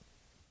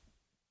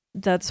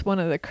one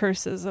of the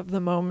curses of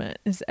the moment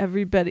is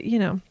everybody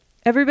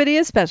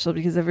is special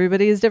because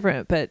everybody is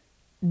different, but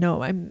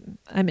no, I'm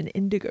an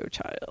indigo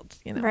child,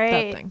 right.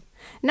 That thing.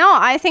 No,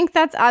 I think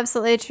that's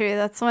absolutely true.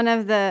 That's one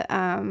of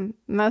the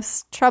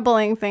most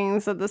troubling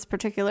things that this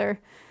particular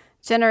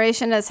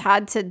generation has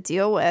had to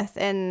deal with,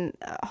 and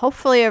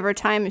hopefully over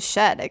time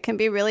shed. It can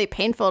be really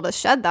painful to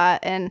shed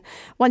that, and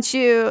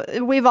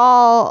we've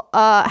all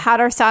had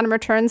our Saturn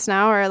returns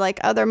now, or like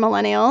other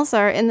millennials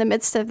are in the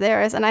midst of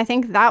theirs, and I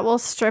think that will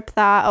strip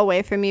that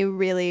away from you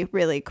really,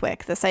 really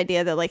quick. This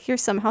idea that like you're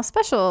somehow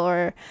special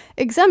or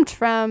exempt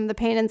from the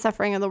pain and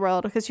suffering of the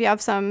world because you have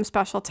some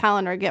special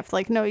talent or gift.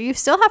 Like, no, you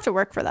still have to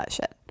work for that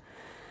shit.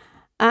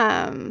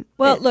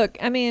 Look,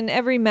 I mean,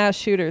 every mass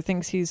shooter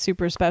thinks he's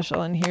super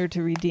special and here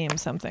to redeem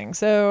something.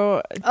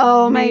 So,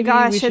 oh my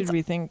gosh, we should it's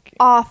rethink.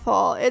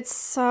 Awful. It's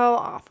so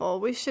awful.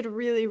 We should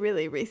really,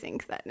 really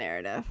rethink that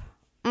narrative.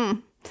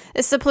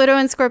 It's the Pluto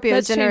and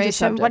Scorpio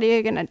generation. What are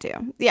you gonna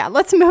do? Yeah,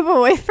 let's move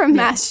away from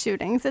mass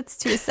shootings. It's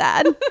too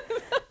sad.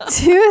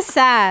 Too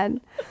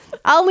sad.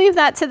 I'll leave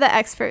that to the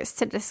experts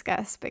to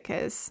discuss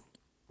because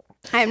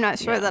I'm not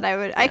sure that I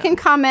would. I can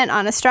comment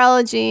on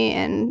astrology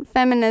and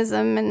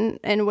feminism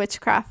and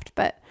witchcraft,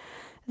 but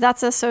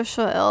that's a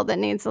social ill that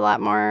needs a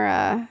lot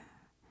more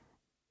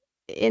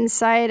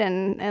insight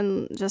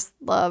and just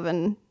love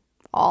and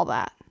all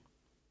that.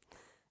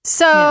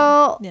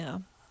 So,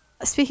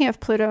 speaking of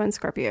Pluto and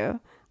Scorpio,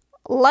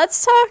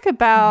 let's talk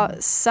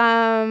about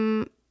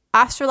some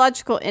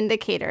astrological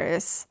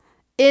indicators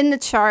in the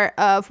chart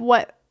of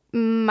what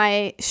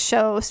might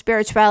show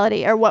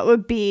spirituality or what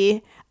would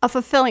be a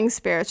fulfilling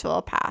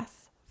spiritual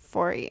path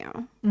for you.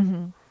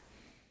 Mm-hmm.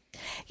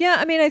 Yeah,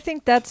 I mean, I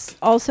think that's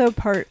also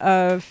part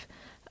of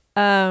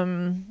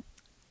not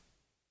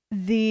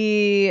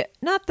the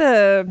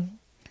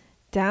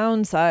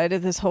downside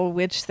of this whole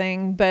witch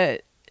thing,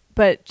 but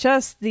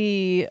just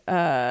the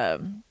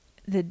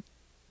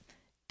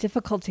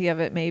difficulty of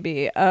it,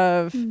 maybe,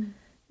 of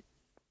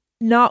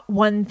not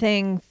one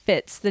thing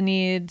fits the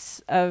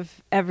needs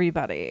of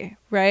everybody,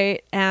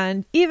 right?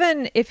 And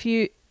even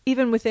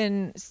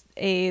within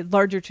a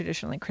larger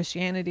tradition like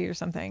Christianity or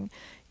something,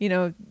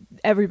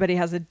 everybody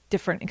has a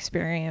different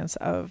experience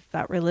of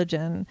that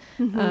religion.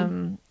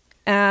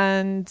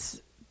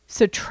 And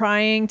so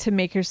trying to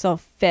make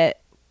yourself fit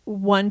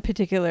one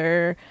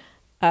particular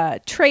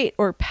trait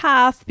or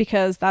path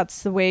because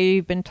that's the way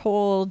you've been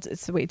told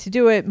it's the way to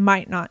do it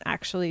might not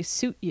actually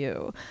suit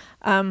you.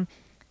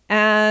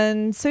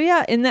 And so,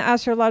 yeah, in the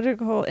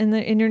astrological,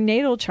 in your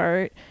natal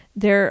chart,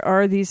 there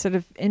are these sort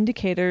of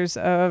indicators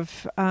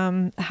of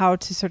how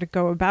to sort of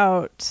go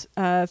about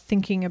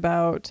thinking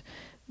about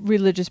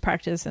religious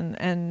practice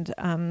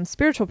and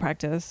spiritual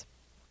practice.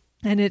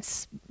 And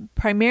it's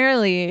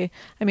primarily,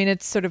 I mean,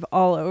 it's sort of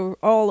all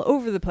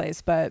over the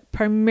place, but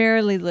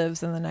primarily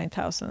lives in the 9th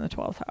house and the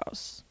 12th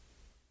house.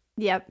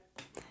 Yep.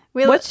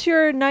 What's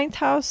your 9th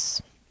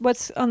house?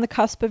 What's on the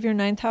cusp of your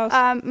 9th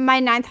house?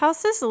 My 9th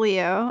house is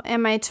Leo,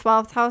 and my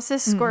 12th house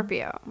is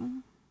Scorpio.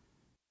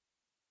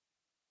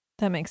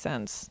 That makes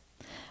sense.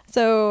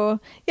 So,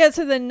 yeah,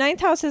 so the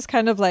 9th house is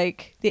kind of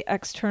like the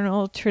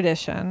external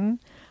tradition.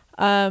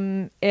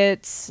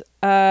 It's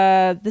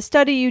the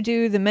study you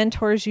do, the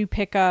mentors you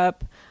pick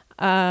up,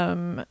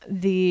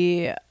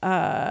 the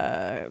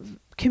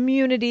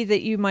community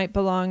that you might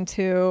belong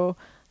to.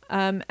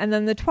 And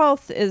then the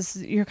 12th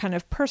is your kind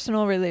of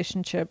personal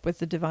relationship with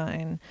the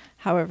divine,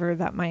 however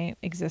that might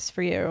exist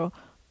for you.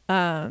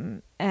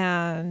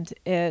 And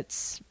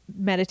it's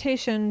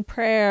meditation,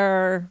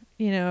 prayer,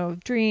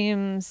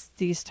 dreams,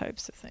 these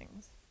types of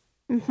things.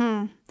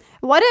 Mm-hmm.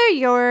 What are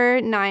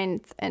your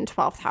 9th and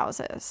 12th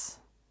houses?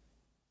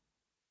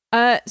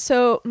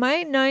 So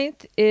my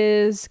 9th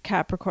is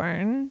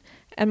Capricorn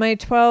and my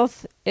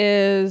 12th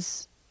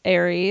is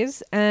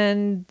Aries,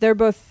 and they're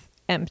both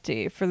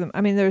empty for them.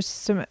 I mean, there's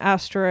some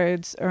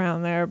asteroids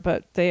around there,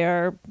 but they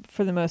are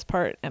for the most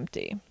part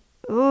empty.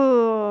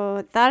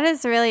 Ooh, that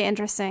is really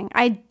interesting.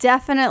 I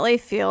definitely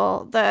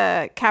feel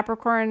the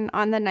Capricorn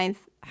on the 9th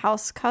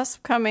house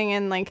cusp coming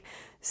in like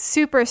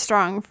super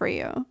strong for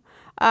you.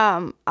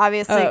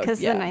 Obviously, because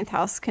the 9th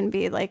house can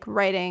be like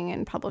writing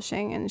and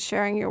publishing and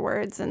sharing your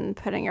words and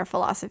putting your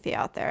philosophy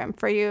out there. And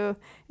for you,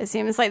 it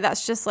seems like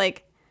that's just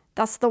like,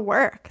 that's the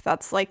work.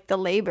 That's like the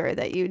labor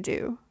that you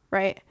do,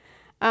 right?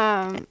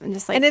 And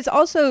it's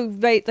also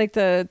right, like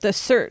the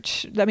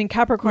search. I mean,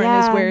 Capricorn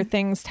is where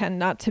things tend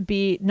not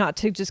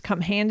to just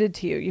come handed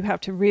to you. You have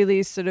to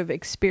really sort of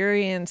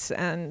experience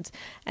and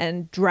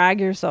drag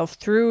yourself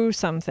through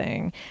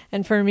something.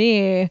 And for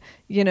me,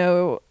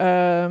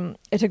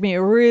 it took me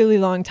a really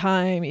long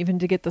time even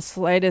to get the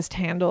slightest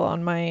handle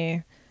on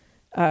my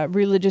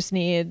religious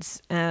needs,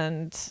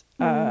 and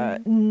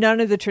none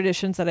of the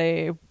traditions that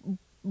I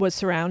was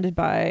surrounded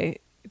by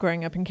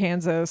growing up in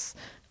Kansas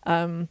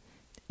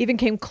even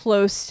came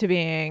close to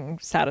being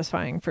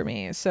satisfying for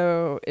me.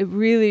 So it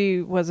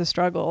really was a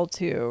struggle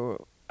to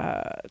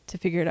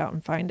figure it out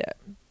and find it.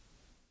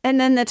 And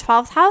then the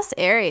 12th house,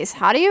 Aries,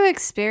 how do you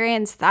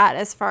experience that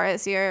as far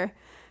as your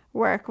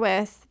work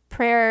with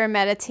prayer,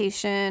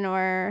 meditation,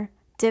 or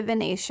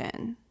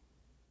divination?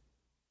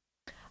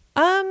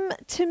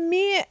 To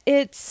me,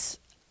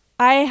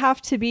 I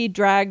have to be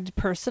dragged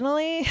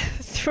personally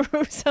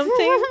through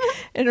something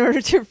in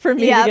order for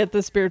me to get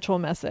the spiritual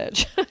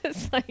message.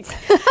 It's like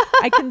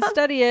I can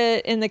study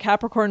it in the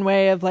Capricorn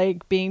way of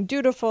like being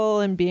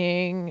dutiful and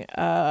being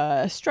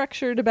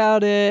structured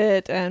about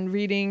it and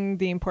reading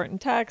the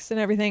important texts and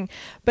everything.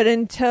 But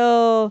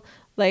until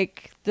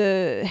like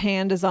the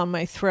hand is on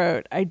my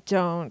throat, I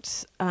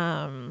don't.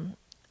 And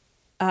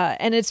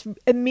it's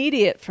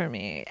immediate for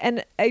me.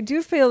 And I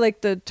do feel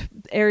like the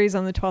Aries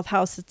on the 12th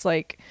house, it's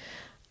like,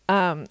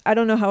 I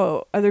don't know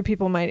how other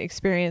people might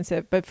experience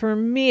it, but for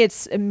me,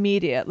 it's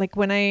immediate. Like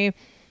when I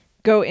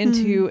go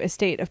into a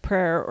state of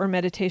prayer or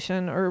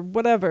meditation or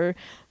whatever,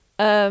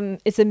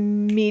 it's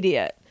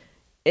immediate.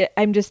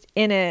 I'm just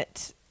in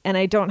it, and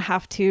I don't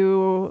have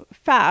to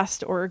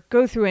fast or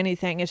go through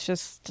anything. It's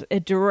just a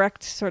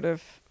direct sort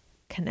of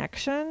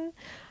connection.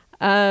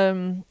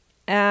 And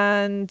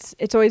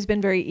it's always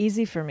been very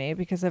easy for me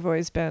because I've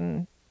always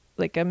been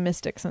like a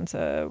mystic since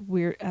a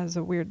weird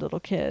little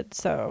kid.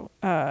 So,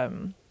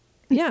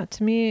 yeah,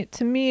 to me,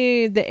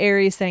 the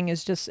Aries thing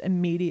is just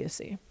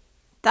immediacy.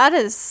 That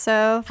is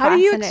so fascinating. How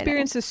do you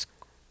experience this?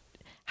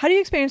 How do you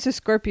experience the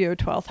Scorpio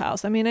 12th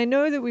house? I mean, I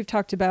know that we've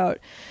talked about,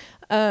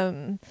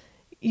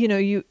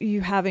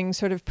 you having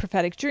sort of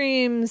prophetic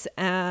dreams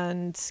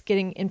and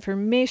getting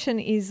information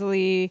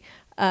easily.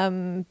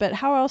 But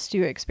how else do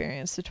you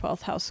experience the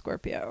 12th house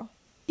Scorpio?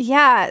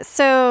 Yeah,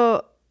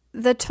 so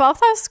the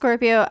 12th house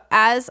Scorpio,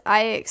 as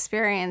I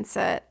experience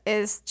it,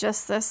 is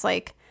just this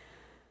like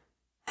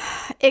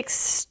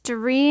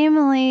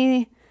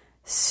extremely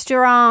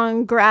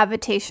strong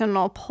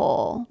gravitational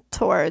pull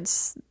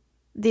towards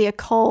the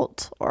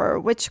occult or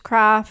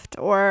witchcraft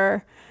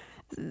or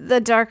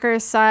the darker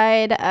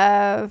side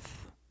of,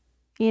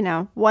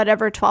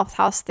 whatever 12th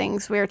house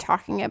things we were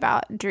talking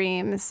about,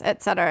 dreams,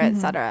 etc.,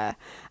 etc.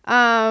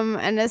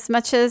 And as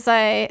much as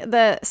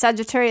the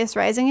Sagittarius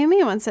rising in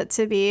me wants it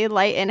to be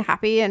light and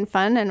happy and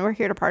fun and we're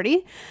here to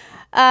party,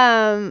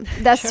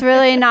 that's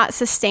really not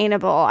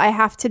sustainable. I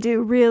have to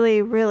do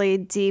really, really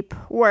deep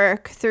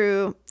work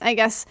through, I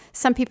guess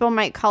some people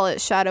might call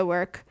it shadow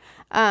work.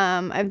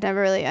 I've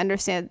never really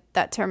understood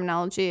that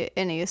terminology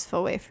in a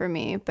useful way for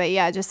me, but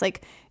yeah, just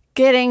like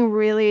getting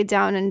really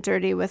down and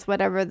dirty with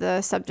whatever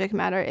the subject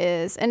matter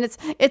is. And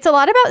it's a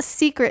lot about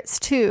secrets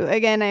too.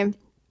 Again, I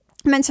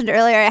mentioned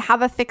earlier, I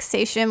have a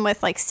fixation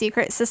with like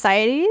secret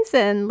societies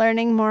and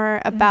learning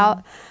more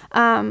about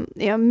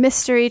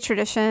mystery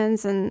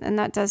traditions, and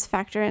that does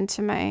factor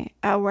into my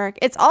work.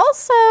 It's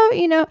also,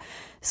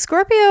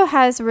 Scorpio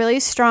has really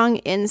strong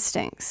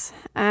instincts,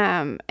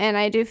 and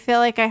I do feel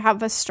like I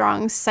have a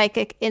strong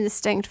psychic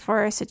instinct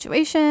for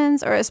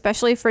situations, or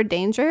especially for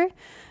danger.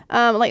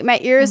 Like my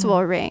ears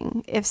will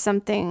ring if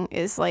something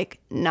is like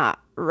not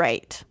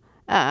right,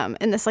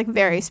 in this like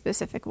very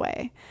specific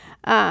way.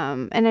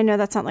 And I know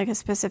that's not like a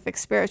specific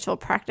spiritual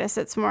practice.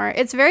 It's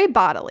very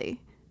bodily.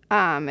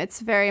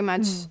 It's very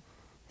much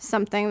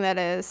something that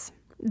is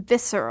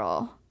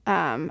visceral,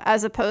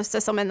 as opposed to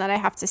something that I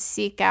have to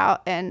seek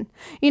out. And,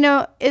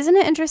 isn't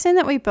it interesting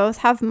that we both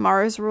have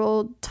Mars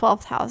ruled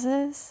 12th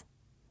houses?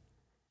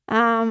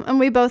 And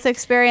we both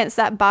experience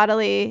that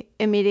bodily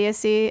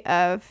immediacy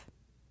of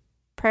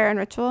prayer and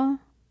ritual.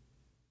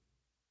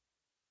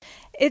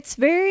 It's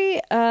very,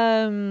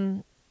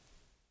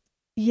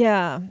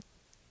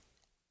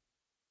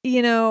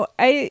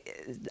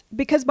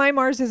 because my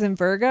Mars is in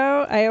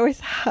Virgo, I always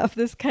have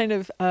this kind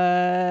of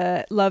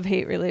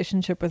love-hate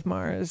relationship with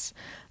Mars.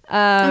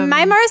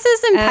 My Mars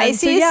is in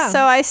Pisces,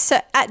 so I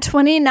set at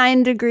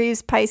 29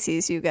 degrees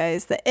Pisces, you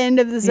guys, the end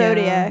of the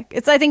zodiac.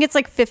 I think it's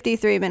like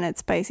 53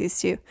 minutes Pisces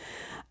too.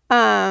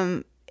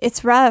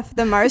 It's rough.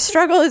 The Mars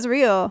struggle is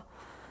real.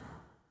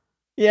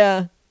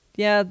 Yeah.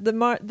 Yeah,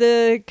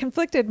 the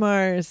conflicted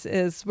Mars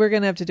is, we're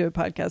going to have to do a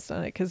podcast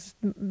on it, because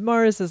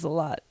Mars is a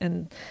lot,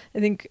 and I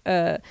think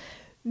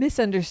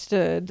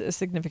misunderstood a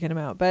significant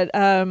amount. But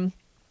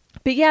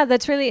yeah,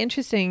 that's really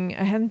interesting.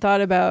 I hadn't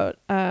thought about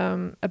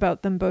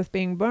them both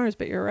being Mars,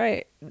 but you're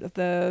right.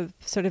 The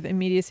sort of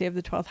immediacy of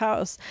the 12th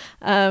house.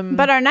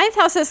 But our ninth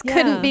houses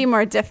couldn't be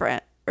more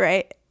different,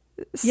 right?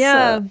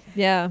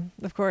 Yeah,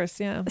 of course,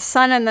 yeah.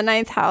 Sun in the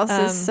ninth house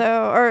is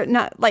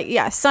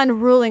Sun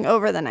ruling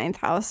over the ninth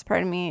house,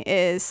 pardon me,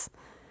 is,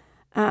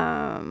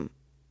 I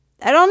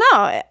don't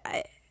know.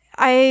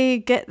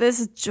 I get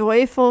this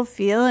joyful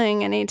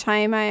feeling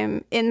anytime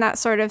I'm in that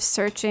sort of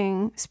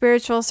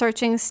spiritual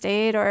searching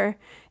state, or,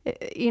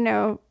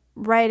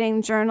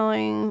 writing,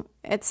 journaling,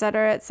 et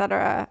cetera, et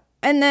cetera.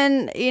 And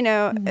then,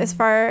 as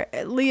far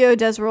Leo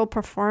does rule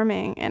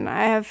performing, and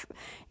I have,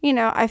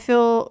 I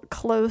feel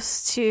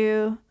close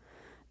to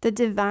the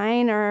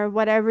divine, or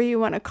whatever you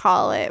want to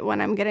call it, when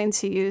I'm getting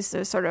to use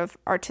those sort of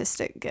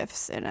artistic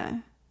gifts in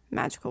a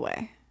magical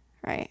way,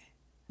 right?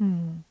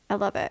 I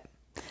love it.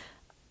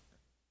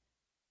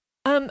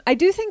 I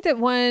do think that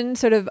one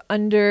sort of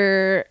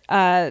under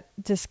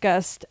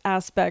discussed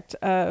aspect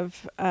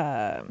of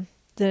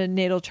the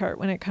natal chart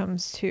when it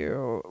comes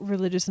to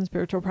religious and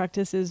spiritual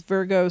practice is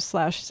Virgo /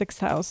 6th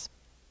house.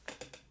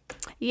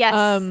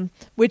 Yes.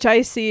 Which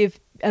I see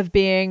of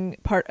being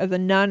part of the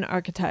nun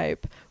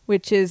archetype,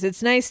 which is,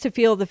 it's nice to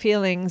feel the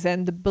feelings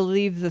and to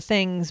believe the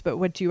things, but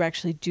what do you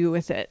actually do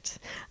with it?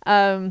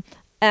 And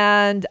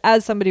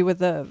as somebody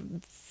with a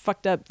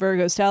fucked up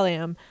Virgo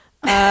stellium,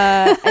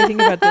 I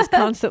think about this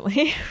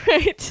constantly,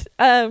 right?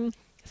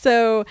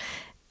 So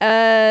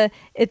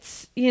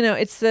it's,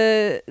 it's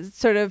the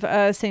sort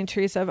of Saint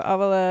Teresa of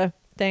Avila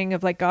thing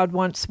of like, God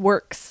wants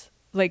works.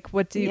 Like,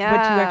 what do you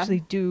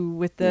actually do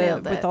with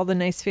all the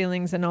nice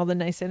feelings and all the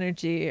nice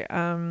energy?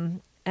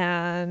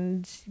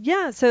 And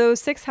yeah, so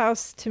 6th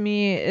house to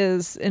me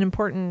is an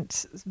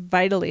important,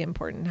 vitally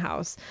important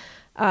house.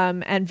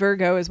 And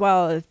Virgo as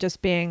well, of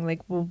just being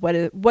like, well,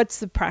 what's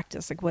the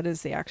practice? Like, what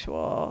is the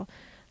actual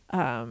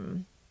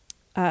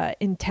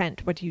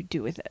intent? What do you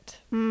do with it?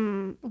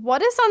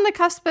 What is on the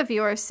cusp of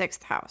your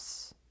 6th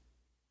house?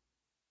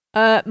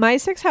 My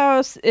 6th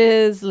house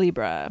is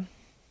Libra.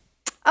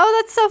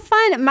 Oh, that's so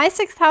fun. My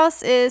 6th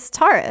house is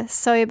Taurus.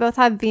 So we both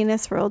have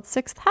Venus ruled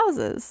 6th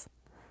houses.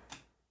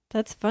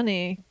 That's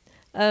funny.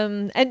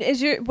 And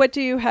what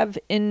do you have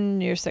in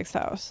your 6th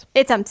house?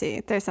 It's empty.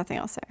 There's nothing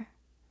else there.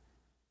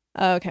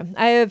 Oh, okay.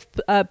 I have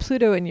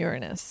Pluto and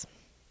Uranus.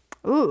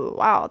 Ooh,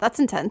 wow. That's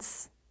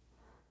intense.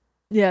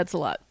 Yeah, it's a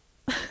lot.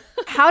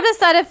 How does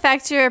that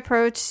affect your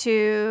approach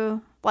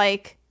to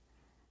like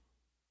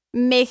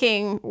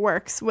making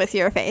works with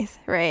your faith,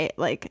 right?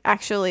 Like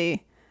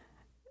actually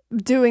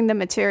doing the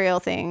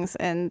material things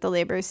and the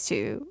labors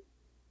to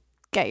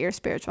get your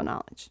spiritual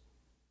knowledge?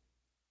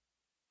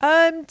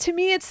 To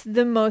me, it's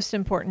the most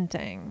important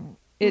thing.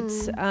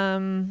 It's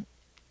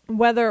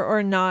whether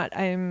or not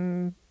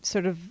I'm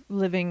sort of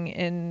living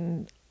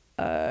in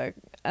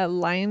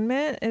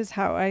alignment is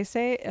how I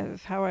say,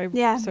 of how I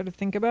sort of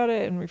think about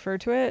it and refer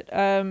to it.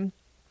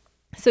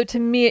 So to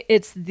me,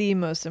 it's the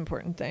most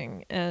important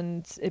thing,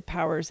 and it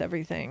powers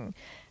everything.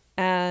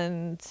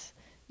 And,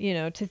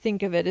 to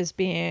think of it as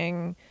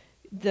being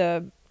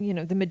the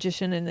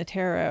magician in the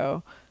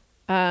tarot,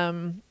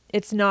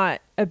 it's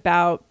not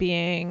about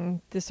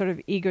being this sort of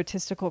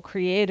egotistical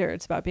creator.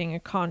 It's about being a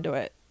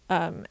conduit.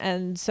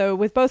 And so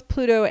with both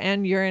Pluto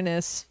and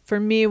Uranus, for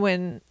me,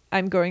 when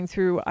I'm going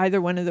through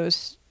either one of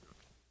those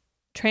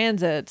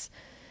transits,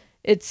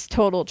 its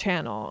total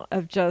channel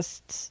of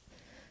just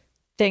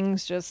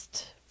things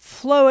just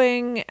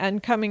flowing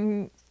and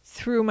coming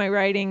through my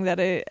writing that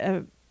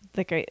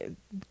I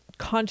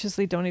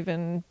consciously don't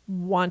even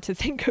want to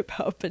think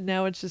about, but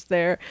now it's just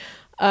there.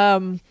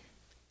 And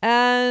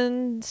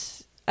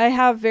I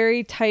have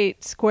very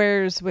tight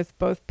squares with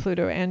both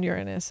Pluto and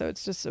Uranus, so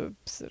it's just a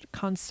sort of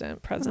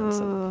constant presence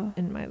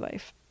in my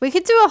life. We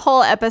could do a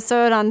whole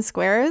episode on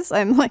squares.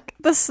 I'm like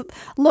this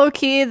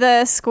low-key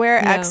the square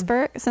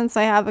expert, since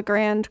I have a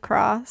grand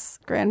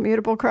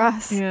mutable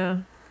cross. Yeah.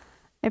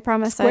 I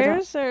promise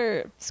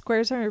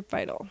squares are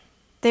vital.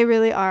 They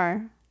really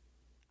are.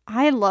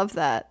 I love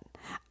that.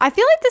 I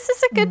feel like this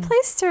is a good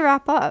place to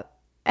wrap up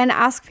and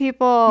ask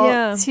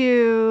people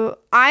to...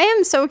 I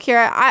am so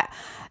curious.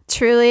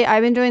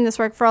 I've been doing this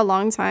work for a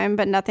long time,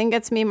 but nothing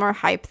gets me more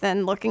hype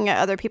than looking at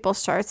other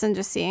people's charts and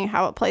just seeing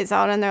how it plays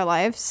out in their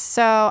lives.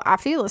 So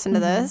after you listen to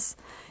this,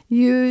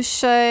 you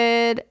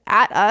should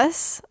at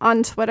us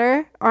on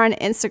Twitter or on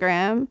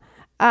Instagram.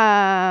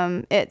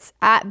 It's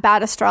at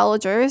Bad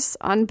Astrologers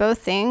on both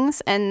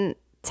things, and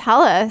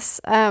tell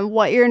us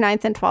what your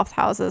 9th and 12th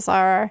houses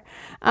are,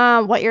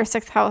 what your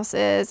 6th house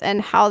is,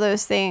 and how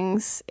those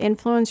things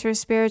influence your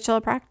spiritual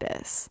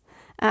practice.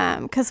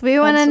 Because we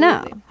want to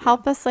know.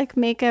 Help us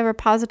make a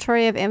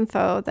repository of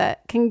info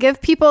that can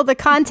give people the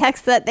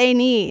context that they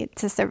need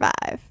to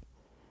survive.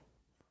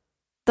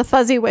 The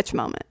fuzzy witch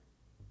moment.